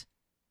independent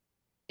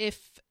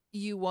if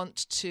you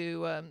want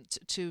to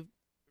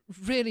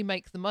really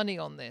make the money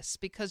on this,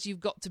 because you've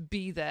got to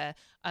be there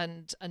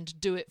and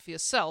do it for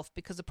yourself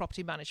because the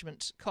property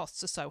management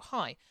costs are so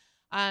high.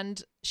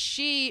 And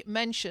she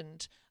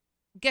mentioned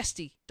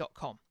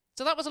Guesty.com.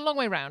 So that was a long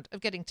way round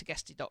of getting to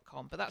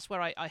Guesty.com, but that's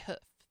where I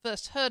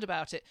first heard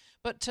about it.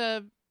 But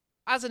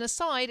as an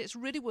aside, it's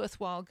really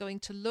worthwhile going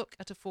to look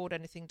at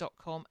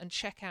affordanything.com and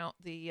check out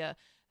the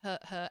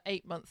her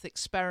 8-month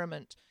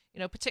experiment,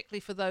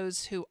 particularly for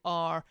those who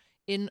are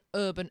in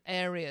urban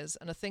areas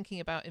and are thinking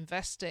about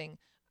investing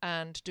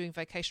and doing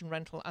vacation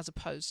rental as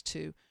opposed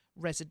to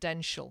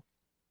residential.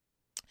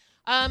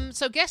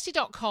 So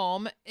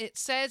Guesty.com, it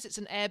says it's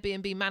an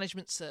Airbnb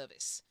management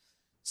service.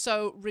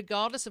 So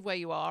regardless of where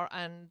you are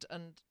and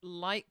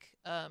like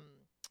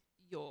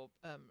your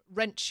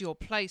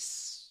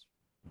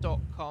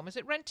rentyourplace.com, is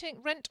it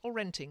renting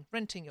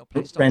your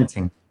place?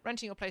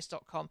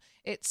 Rentingyourplace.com.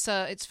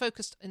 It's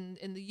focused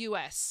in the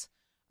US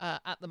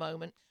at the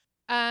moment,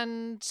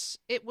 and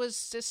it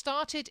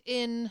started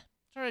in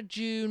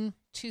June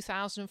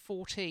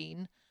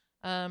 2014,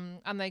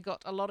 and they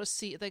got a lot of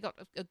they got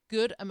a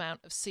good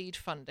amount of seed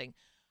funding.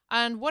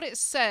 And what it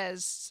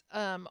says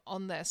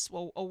on this,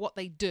 or what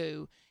they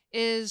do,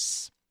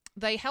 is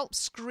they help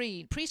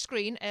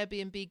pre-screen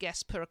Airbnb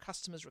guests per a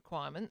customer's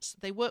requirements.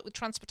 They work with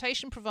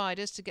transportation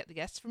providers to get the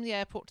guests from the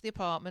airport to the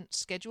apartment,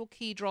 schedule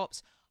key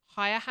drops,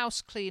 hire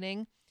house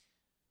cleaning,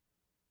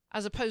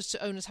 as opposed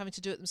to owners having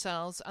to do it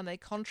themselves, and they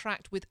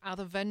contract with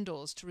other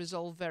vendors to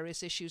resolve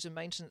various issues and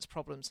maintenance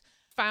problems.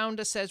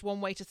 Founder says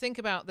one way to think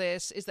about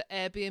this is that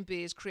Airbnb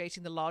is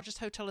creating the largest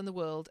hotel in the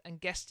world, and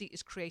Guesty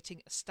is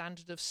creating a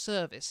standard of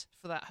service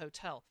for that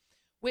hotel,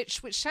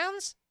 which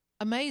sounds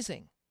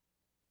amazing.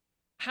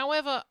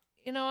 However,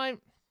 I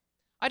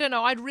don't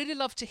know. I'd really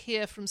love to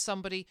hear from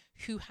somebody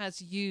who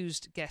has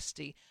used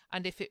Guesty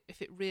and if it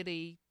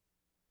really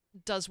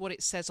does what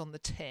it says on the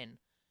tin,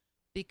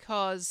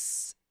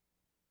 because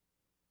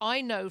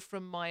I know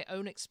from my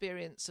own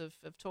experience of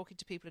talking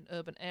to people in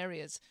urban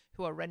areas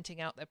who are renting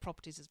out their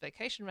properties as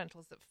vacation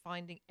rentals that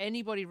finding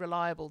anybody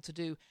reliable to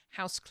do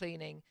house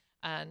cleaning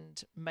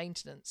and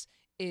maintenance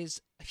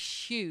is a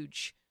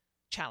huge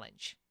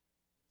challenge.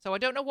 So I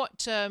don't know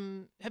what,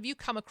 have you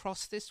come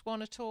across this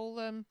one at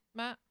all,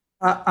 Matt?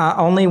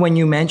 Only when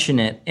you mention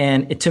it.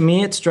 And to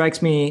me, it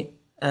strikes me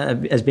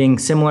as being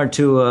similar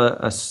to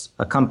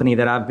a company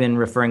that I've been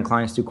referring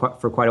clients to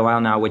for quite a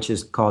while now, which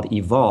is called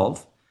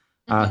Evolve.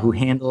 Who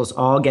handles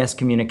all guest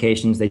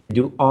communications. They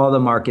do all the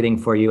marketing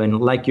for you.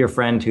 And like your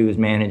friend who's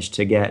managed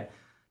to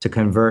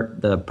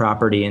convert the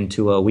property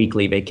into a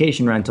weekly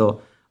vacation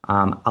rental,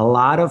 a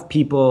lot of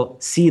people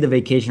see the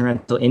vacation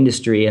rental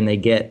industry and they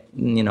get,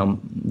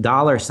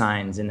 dollar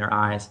signs in their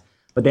eyes,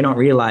 but they don't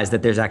realize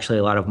that there's actually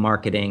a lot of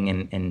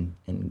marketing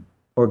and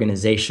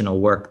organizational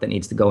work that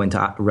needs to go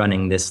into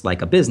running this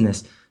like a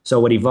business.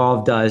 So what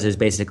Evolve does is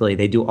basically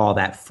they do all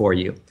that for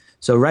you.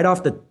 So right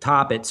off the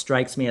top, it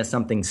strikes me as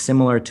something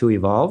similar to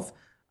Evolve.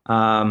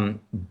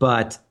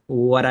 But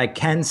what I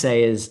can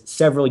say is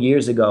several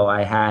years ago,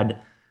 I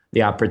had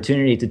the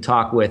opportunity to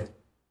talk with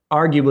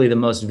arguably the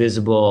most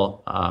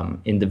visible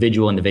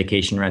individual in the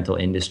vacation rental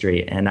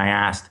industry. And I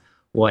asked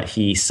what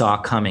he saw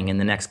coming in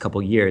the next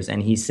couple years.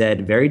 And he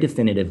said very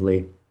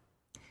definitively,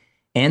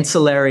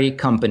 ancillary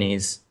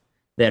companies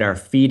that are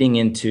feeding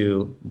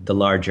into the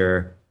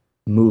larger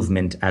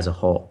movement as a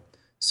whole.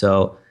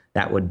 So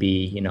that would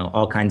be,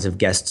 all kinds of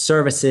guest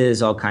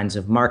services, all kinds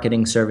of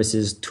marketing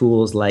services,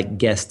 tools like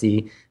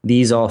Guesty.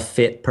 These all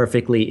fit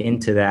perfectly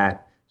into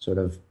that sort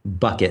of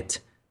bucket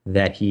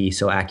that he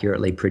so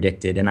accurately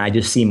predicted. And I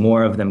just see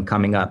more of them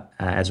coming up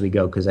as we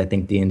go, because I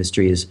think the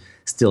industry is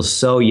still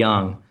so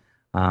young,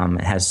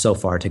 it has so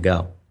far to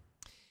go.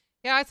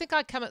 Yeah, I think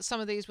I'd come at some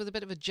of these with a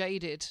bit of a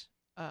jaded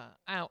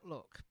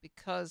outlook,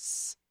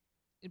 because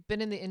I've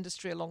been in the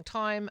industry a long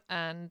time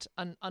and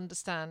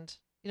understand,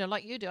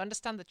 like you do,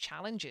 understand the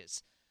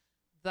challenges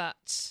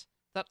that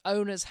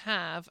owners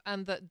have,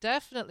 and that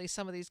definitely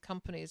some of these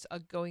companies are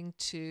going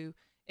to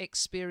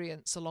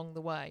experience along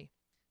the way.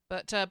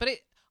 But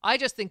I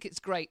just think it's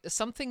great. There's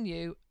something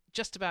new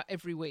just about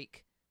every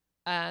week,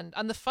 and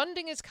the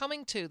funding is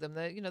coming to them.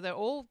 They're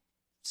all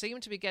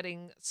seem to be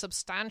getting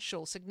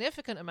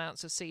significant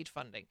amounts of seed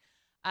funding,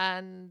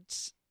 and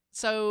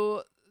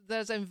so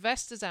there's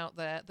investors out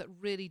there that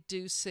really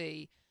do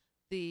see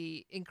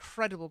the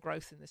incredible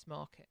growth in this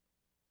market.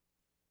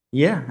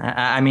 Yeah,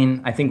 I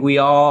mean, I think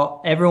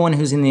everyone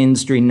who's in the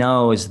industry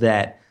knows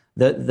that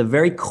the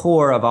very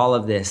core of all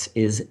of this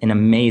is an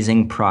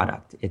amazing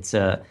product. It's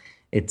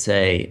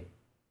a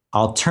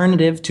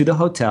alternative to the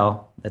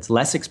hotel that's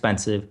less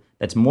expensive,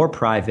 that's more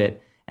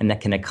private, and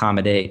that can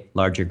accommodate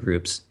larger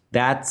groups.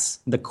 That's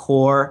the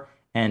core.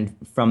 And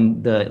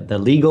from the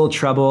legal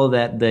trouble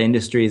that the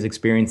industry is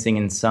experiencing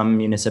in some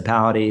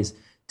municipalities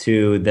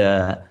to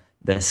the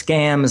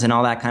scams and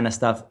all that kind of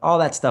stuff, all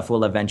that stuff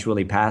will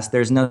eventually pass.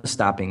 There's no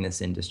stopping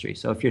this industry.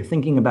 So if you're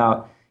thinking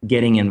about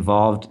getting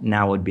involved,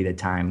 now would be the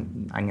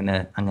time. I'm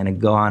gonna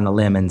go on a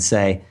limb and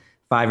say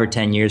 5 or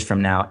 10 years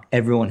from now,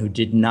 everyone who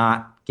did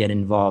not get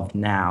involved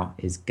now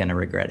is going to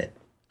regret it.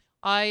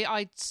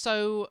 I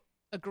so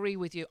agree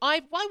with you.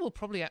 I will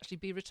probably actually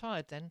be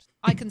retired then.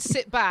 I can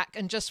sit back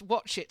and just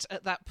watch it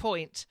at that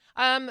point.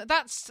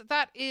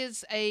 That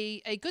is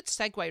a good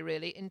segue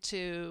really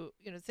into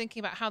thinking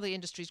about how the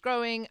industry's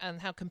growing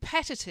and how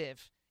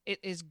competitive it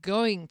is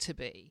going to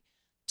be.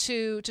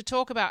 To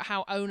talk about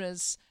how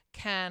owners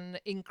can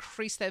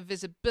increase their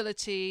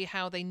visibility,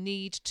 how they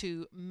need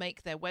to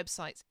make their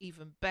websites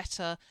even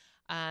better,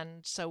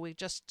 and so we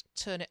just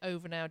turn it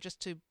over now just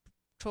to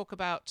talk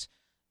about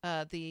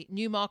the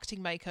new marketing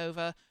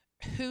makeover,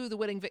 who the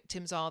willing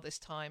victims are this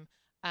time,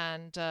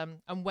 and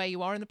where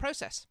you are in the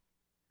process.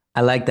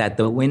 I like that,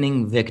 the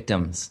winning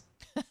victims.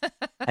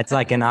 That's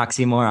like an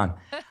oxymoron.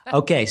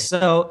 Okay,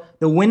 so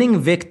the winning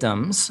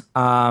victims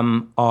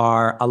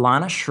are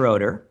Alana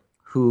Schroeder,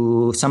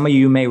 who some of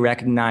you may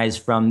recognize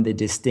from The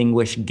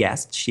Distinguished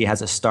Guest. She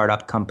has a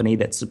startup company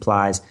that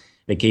supplies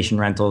vacation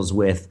rentals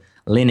with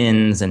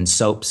linens and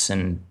soaps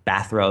and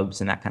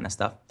bathrobes and that kind of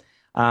stuff.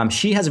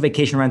 She has a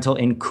vacation rental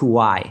in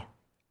Kauai,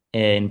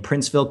 in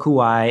Princeville,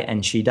 Kauai,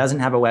 and she doesn't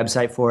have a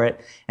website for it.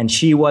 And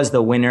she was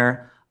the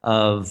winner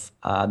of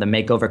the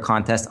makeover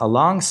contest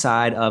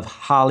alongside of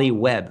Holly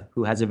Webb,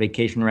 who has a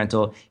vacation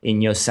rental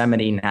in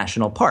Yosemite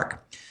National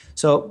Park.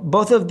 So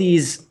both of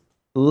these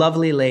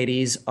lovely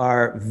ladies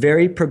are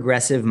very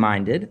progressive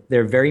minded.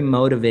 They're very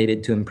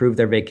motivated to improve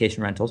their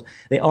vacation rentals.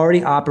 They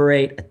already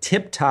operate a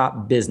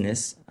tip-top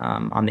business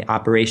on the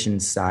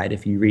operations side.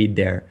 If you read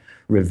their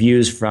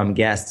reviews from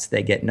guests,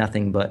 they get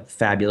nothing but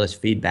fabulous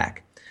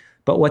feedback.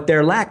 But what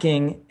they're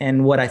lacking,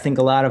 and what I think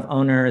a lot of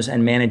owners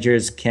and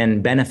managers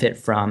can benefit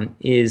from,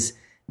 is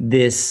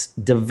this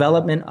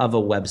development of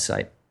a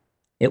website.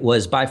 It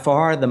was by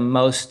far the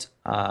most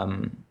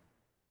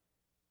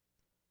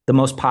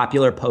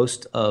popular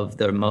post of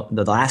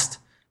the last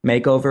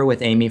makeover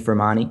with Amy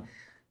Fermani.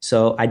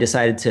 So I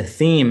decided to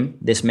theme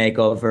this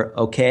makeover.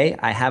 Okay,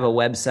 I have a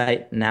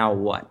website, now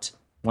what?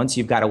 Once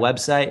you've got a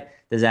website,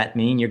 does that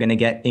mean you're going to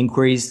get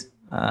inquiries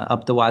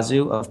up the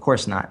wazoo? Of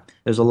course not.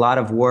 There's a lot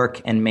of work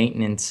and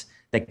maintenance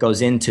that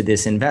goes into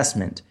this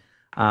investment.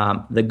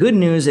 The good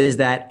news is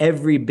that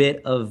every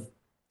bit of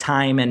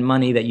time and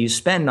money that you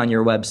spend on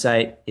your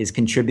website is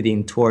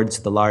contributing towards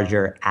the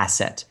larger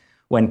asset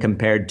when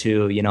compared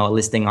to, a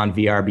listing on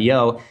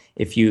VRBO.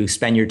 If you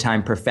spend your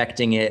time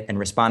perfecting it and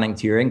responding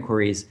to your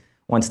inquiries,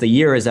 once the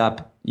year is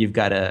up, you've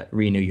got to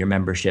renew your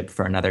membership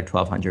for another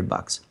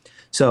 $1,200.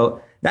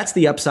 So that's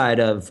the upside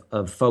of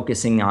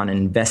focusing on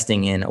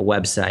investing in a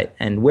website.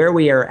 And where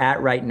we are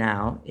at right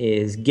now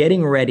is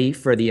getting ready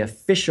for the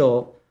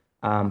official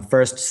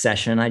first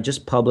session. I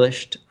just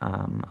published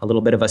a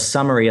little bit of a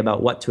summary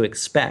about what to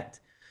expect.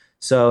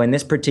 So in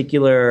this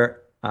particular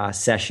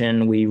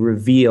session, we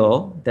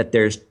reveal that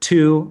there's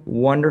 2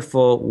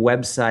 wonderful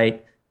website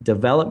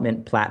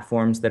development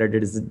platforms that are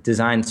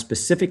designed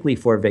specifically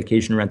for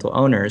vacation rental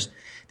owners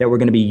that we're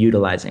going to be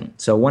utilizing.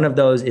 So one of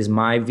those is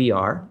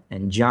MyVR,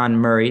 and John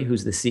Murray,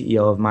 who's the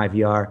CEO of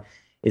MyVR,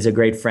 is a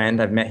great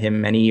friend. I've met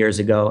him many years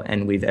ago,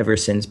 and we've ever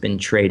since been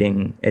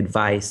trading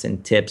advice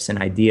and tips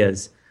and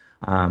ideas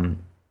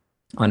on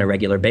a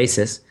regular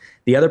basis.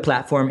 The other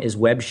platform is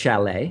Web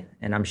Chalet,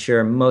 and I'm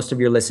sure most of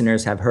your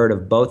listeners have heard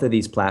of both of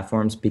these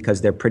platforms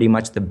because they're pretty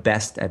much the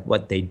best at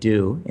what they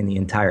do in the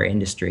entire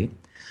industry.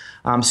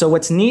 So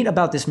what's neat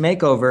about this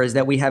makeover is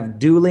that we have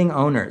dueling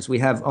owners. We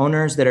have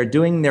owners that are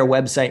doing their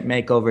website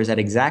makeovers at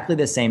exactly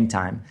the same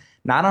time,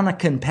 not on a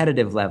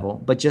competitive level,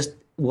 but just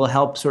will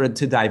help sort of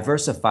to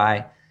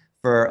diversify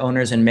for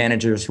owners and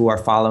managers who are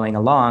following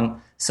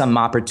along some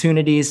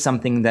opportunities,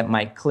 something that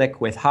might click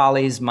with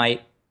Holly's,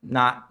 might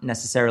not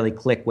necessarily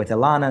click with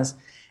Alana's.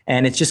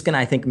 And it's just going to,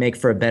 I think, make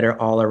for a better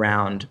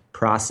all-around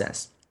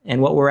process.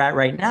 And what we're at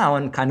right now,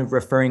 and kind of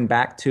referring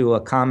back to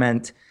a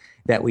comment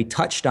that we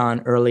touched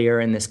on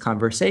earlier in this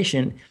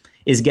conversation,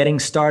 is getting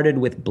started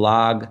with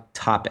blog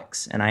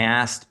topics. And I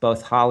asked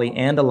both Holly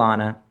and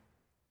Alana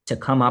to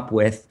come up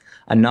with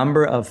a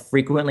number of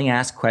frequently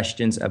asked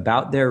questions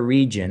about their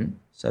region.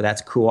 So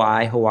that's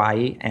Kauai,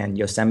 Hawaii, and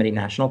Yosemite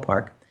National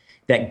Park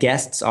that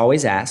guests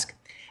always ask.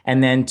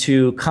 And then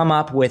to come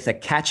up with a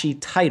catchy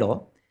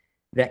title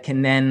that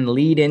can then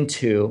lead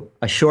into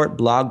a short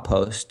blog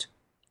post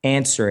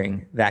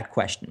answering that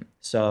question.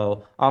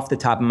 So off the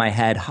top of my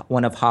head,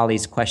 one of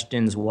Holly's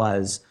questions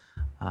was,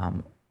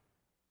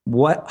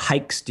 what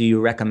hikes do you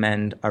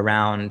recommend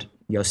around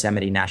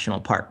Yosemite National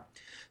Park?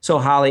 So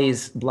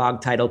Holly's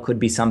blog title could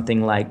be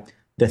something like,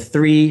 the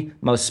 3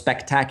 most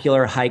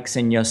spectacular hikes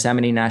in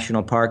Yosemite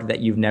National Park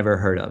that you've never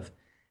heard of.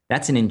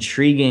 That's an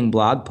intriguing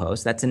blog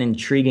post. That's an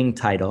intriguing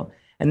title.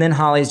 And then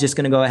Holly's just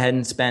going to go ahead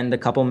and spend a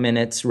couple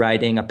minutes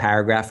writing a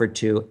paragraph or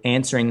 2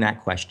 answering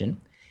that question.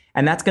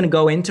 And that's going to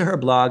go into her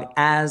blog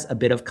as a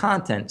bit of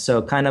content.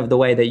 So kind of the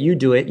way that you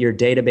do it, your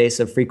database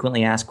of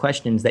frequently asked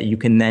questions that you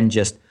can then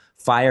just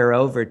fire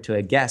over to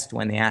a guest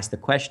when they ask the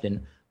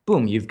question.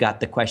 Boom, you've got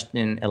the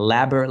question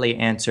elaborately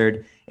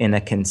answered in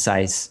a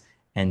concise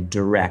and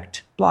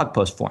direct blog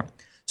post form.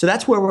 So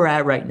that's where we're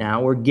at right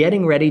now. We're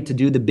getting ready to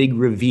do the big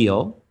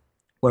reveal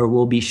where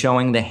we'll be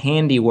showing the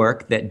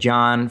handiwork that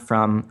John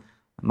from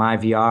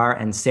MyVR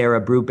and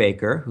Sarah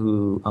Brubaker,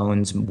 who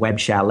owns Web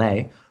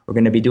Chalet, we're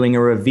going to be doing a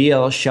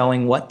reveal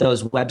showing what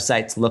those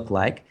websites look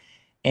like.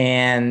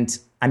 And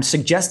I'm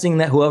suggesting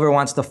that whoever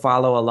wants to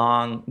follow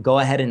along, go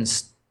ahead and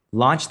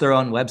launch their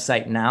own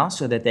website now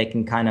so that they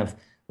can kind of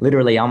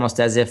literally, almost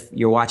as if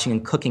you're watching a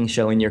cooking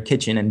show in your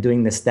kitchen and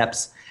doing the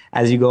steps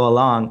as you go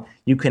along,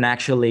 you can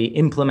actually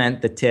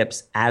implement the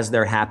tips as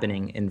they're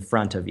happening in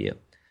front of you.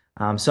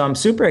 So I'm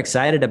super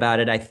excited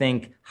about it. I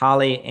think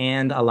Holly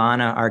and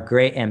Alana are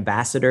great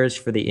ambassadors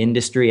for the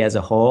industry as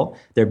a whole.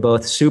 They're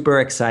both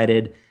super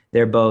excited.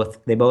 They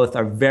both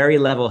are very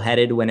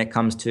level-headed when it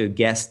comes to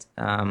guest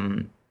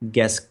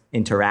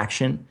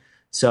interaction.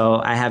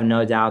 So I have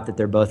no doubt that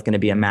they're both going to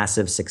be a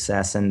massive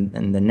success.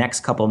 And the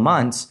next couple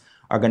months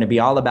are going to be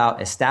all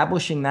about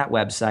establishing that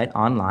website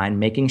online,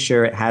 making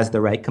sure it has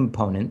the right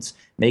components,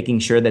 making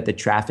sure that the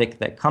traffic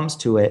that comes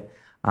to it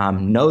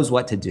knows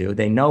what to do.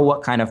 They know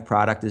what kind of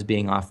product is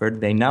being offered.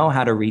 They know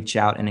how to reach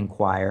out and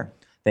inquire.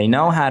 They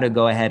know how to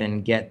go ahead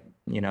and get,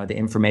 the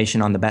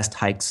information on the best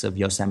hikes of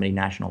Yosemite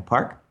National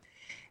Park.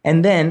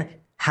 And then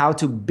how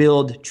to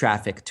build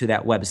traffic to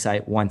that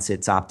website once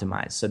it's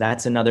optimized. So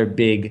that's another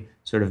big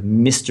sort of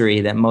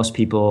mystery that most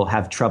people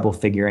have trouble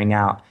figuring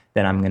out,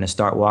 that I'm going to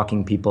start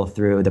walking people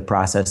through the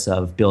process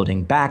of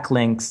building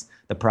backlinks,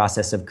 the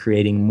process of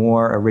creating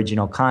more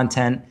original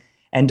content,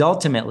 and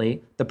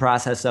ultimately the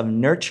process of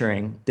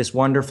nurturing this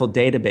wonderful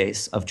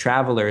database of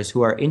travelers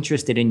who are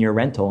interested in your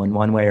rental in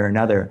one way or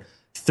another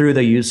through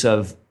the use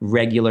of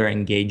regular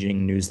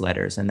engaging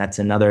newsletters. And that's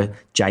another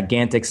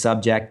gigantic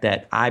subject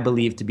that I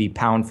believe to be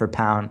pound for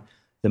pound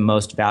the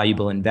most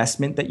valuable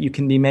investment that you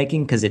can be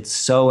making, because it's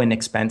so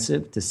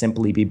inexpensive to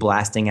simply be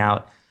blasting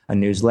out a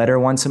newsletter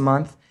once a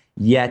month,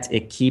 yet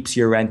it keeps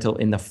your rental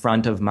in the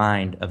front of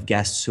mind of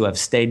guests who have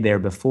stayed there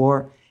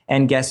before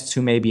and guests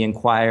who may be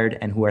inquired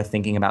and who are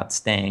thinking about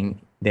staying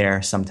there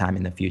sometime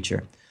in the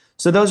future.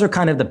 So those are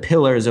kind of the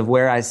pillars of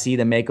where I see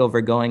the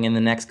makeover going in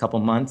the next couple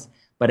months.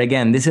 But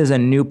again, this is a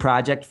new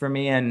project for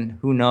me, and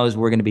who knows,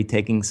 we're going to be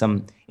taking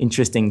some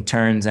interesting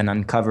turns and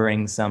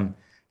uncovering some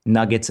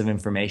nuggets of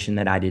information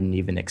that I didn't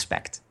even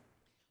expect.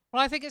 Well,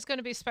 I think it's going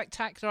to be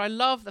spectacular. I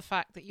love the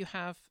fact that you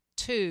have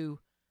two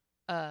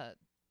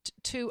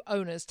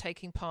owners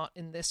taking part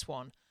in this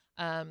one.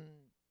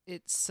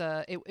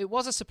 It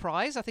was a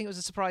surprise. I think it was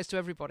a surprise to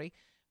everybody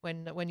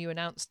when you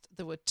announced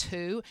there were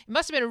two. It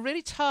must have been a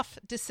really tough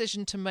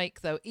decision to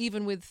make, though,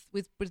 even with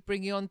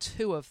bringing on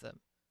two of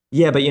them.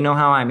 Yeah, but you know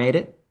how I made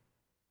it?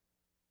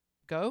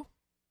 Go.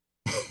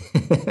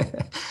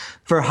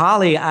 For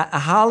Holly,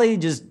 Holly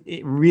just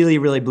it really,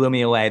 really blew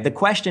me away. The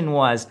question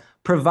was,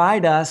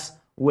 provide us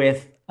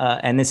with,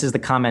 and this is the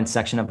comment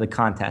section of the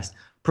contest,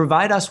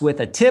 provide us with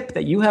a tip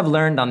that you have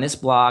learned on this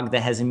blog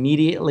that has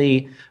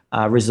immediately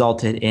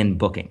resulted in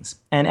bookings.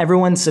 And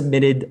everyone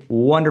submitted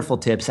wonderful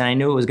tips, and I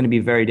knew it was going to be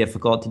very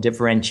difficult to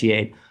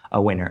differentiate a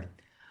winner.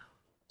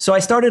 So I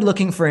started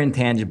looking for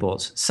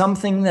intangibles,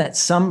 something that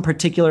some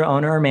particular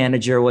owner or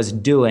manager was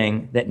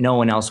doing that no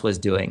one else was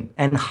doing.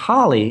 And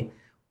Holly,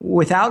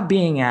 without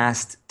being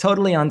asked,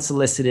 totally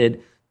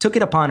unsolicited, took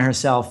it upon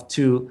herself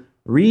to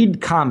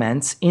read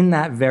comments in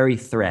that very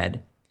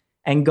thread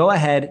and go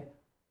ahead,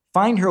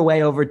 find her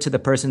way over to the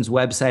person's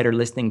website or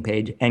listing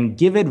page and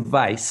give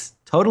advice,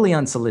 totally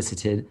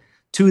unsolicited,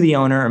 to the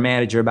owner or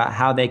manager about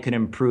how they could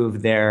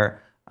improve their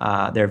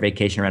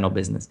vacation rental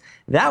business.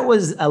 That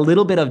was a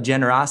little bit of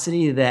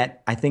generosity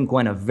that I think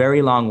went a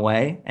very long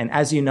way. And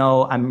as you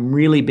know, I'm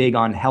really big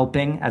on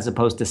helping as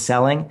opposed to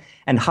selling.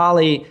 And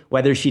Holly,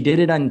 whether she did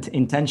it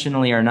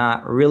intentionally or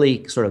not,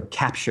 really sort of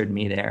captured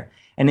me there.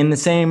 And in the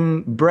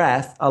same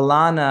breath,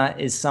 Alana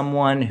is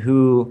someone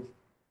who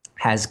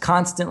has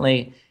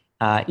constantly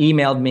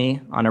emailed me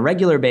on a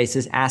regular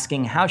basis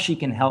asking how she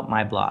can help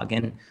my blog.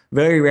 And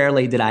very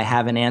rarely did I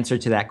have an answer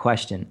to that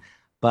question.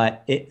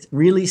 But it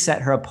really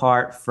set her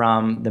apart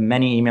from the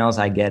many emails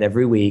I get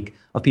every week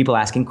of people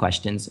asking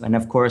questions. And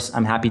of course,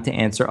 I'm happy to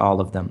answer all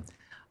of them.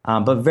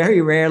 But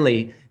very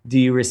rarely do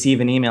you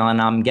receive an email,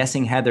 and I'm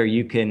guessing, Heather,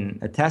 you can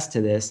attest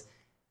to this,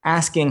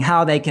 asking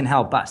how they can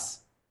help us,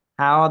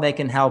 how they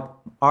can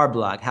help our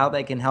blog, how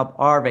they can help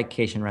our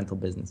vacation rental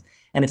business.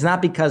 And it's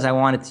not because I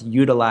wanted to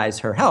utilize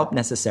her help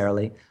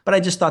necessarily, but I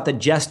just thought the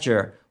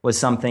gesture was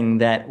something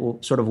that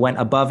sort of went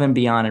above and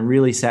beyond and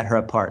really set her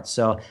apart.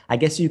 So I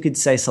guess you could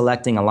say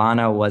selecting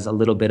Alana was a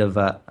little bit of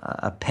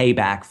a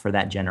payback for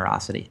that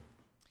generosity.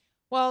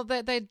 Well,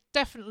 they're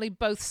definitely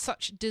both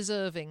such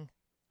deserving.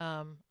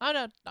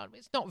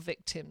 It's not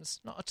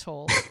victims, not at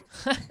all.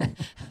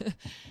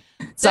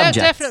 They're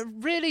definitely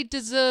really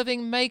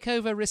deserving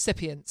makeover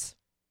recipients.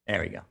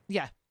 There we go.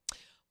 Yeah.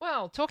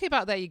 Well, talking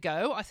about there you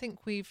go. I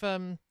think we've.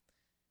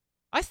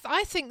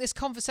 I think this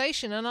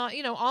conversation, and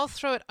I'll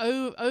throw it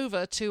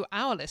over to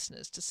our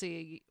listeners to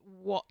see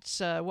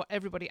what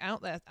everybody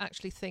out there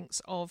actually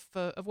thinks of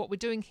what we're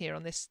doing here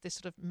on this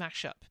sort of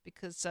mashup,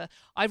 because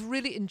I've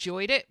really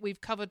enjoyed it. We've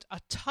covered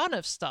a ton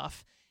of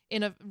stuff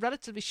in a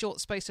relatively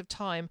short space of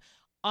time.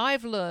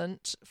 I've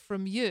learnt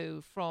from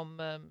you, from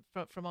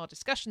our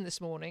discussion this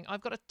morning.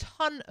 I've got a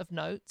ton of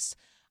notes,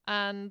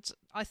 and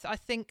I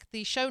think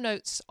the show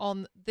notes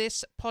on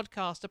this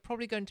podcast are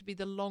probably going to be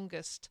the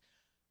longest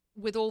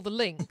with all the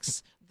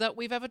links that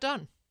we've ever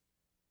done.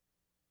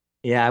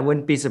 Yeah, I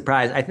wouldn't be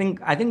surprised. I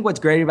think what's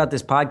great about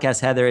this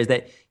podcast, Heather, is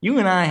that you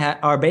and I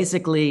are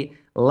basically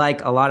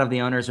like a lot of the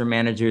owners or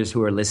managers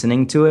who are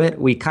listening to it.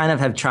 We kind of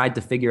have tried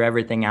to figure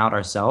everything out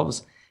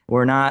ourselves.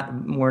 We're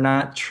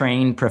not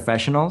trained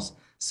professionals.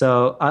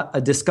 So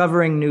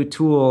discovering new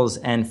tools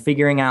and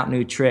figuring out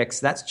new tricks,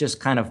 that's just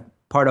kind of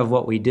part of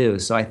what we do.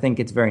 So I think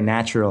it's very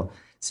natural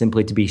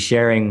simply to be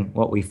sharing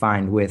what we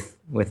find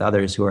with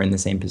others who are in the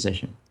same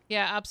position.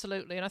 Yeah,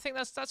 absolutely. And I think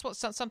that's what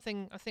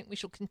something I think we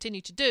shall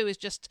continue to do, is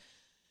just,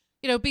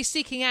 be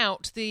seeking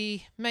out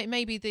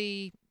maybe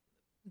the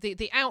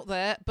out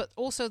there, but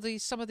also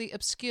some of the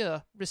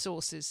obscure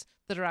resources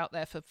that are out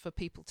there for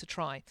people to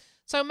try.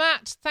 So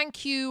Matt,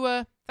 thank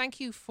you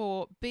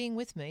for being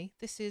with me.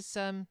 This is,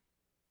 I'm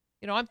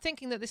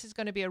thinking that this is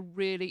going to be a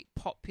really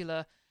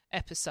popular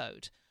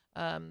episode.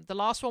 The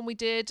last one we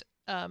did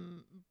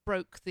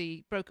broke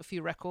a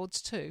few records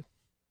too.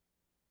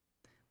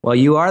 Well,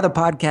 you are the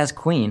podcast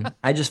queen.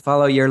 I just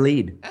follow your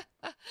lead.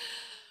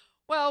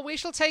 Well, we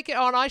shall take it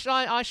on.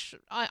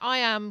 I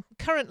am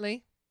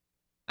currently,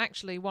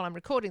 actually, while I'm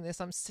recording this,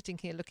 I'm sitting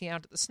here looking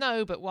out at the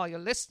snow. But while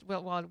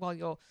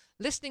you're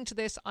listening to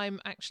this, I'm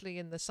actually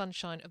in the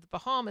sunshine of the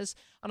Bahamas,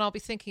 and I'll be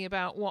thinking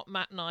about what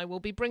Matt and I will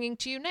be bringing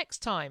to you next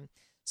time.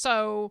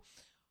 So,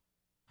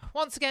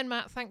 once again,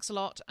 Matt, thanks a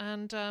lot,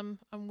 and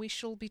we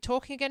shall be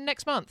talking again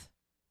next month.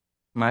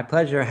 My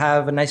pleasure.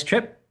 Have a nice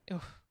trip.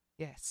 Oh,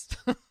 yes.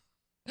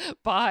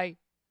 Bye.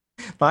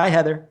 Bye,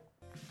 Heather.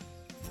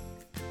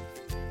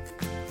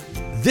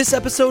 This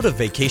episode of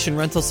Vacation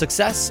Rental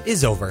Success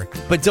is over,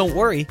 but don't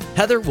worry,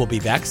 Heather will be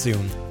back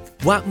soon.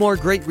 Want more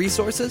great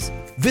resources?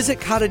 Visit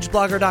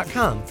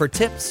cottageblogger.com for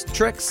tips,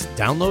 tricks,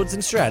 downloads,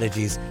 and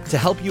strategies to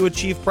help you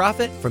achieve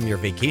profit from your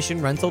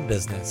vacation rental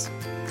business.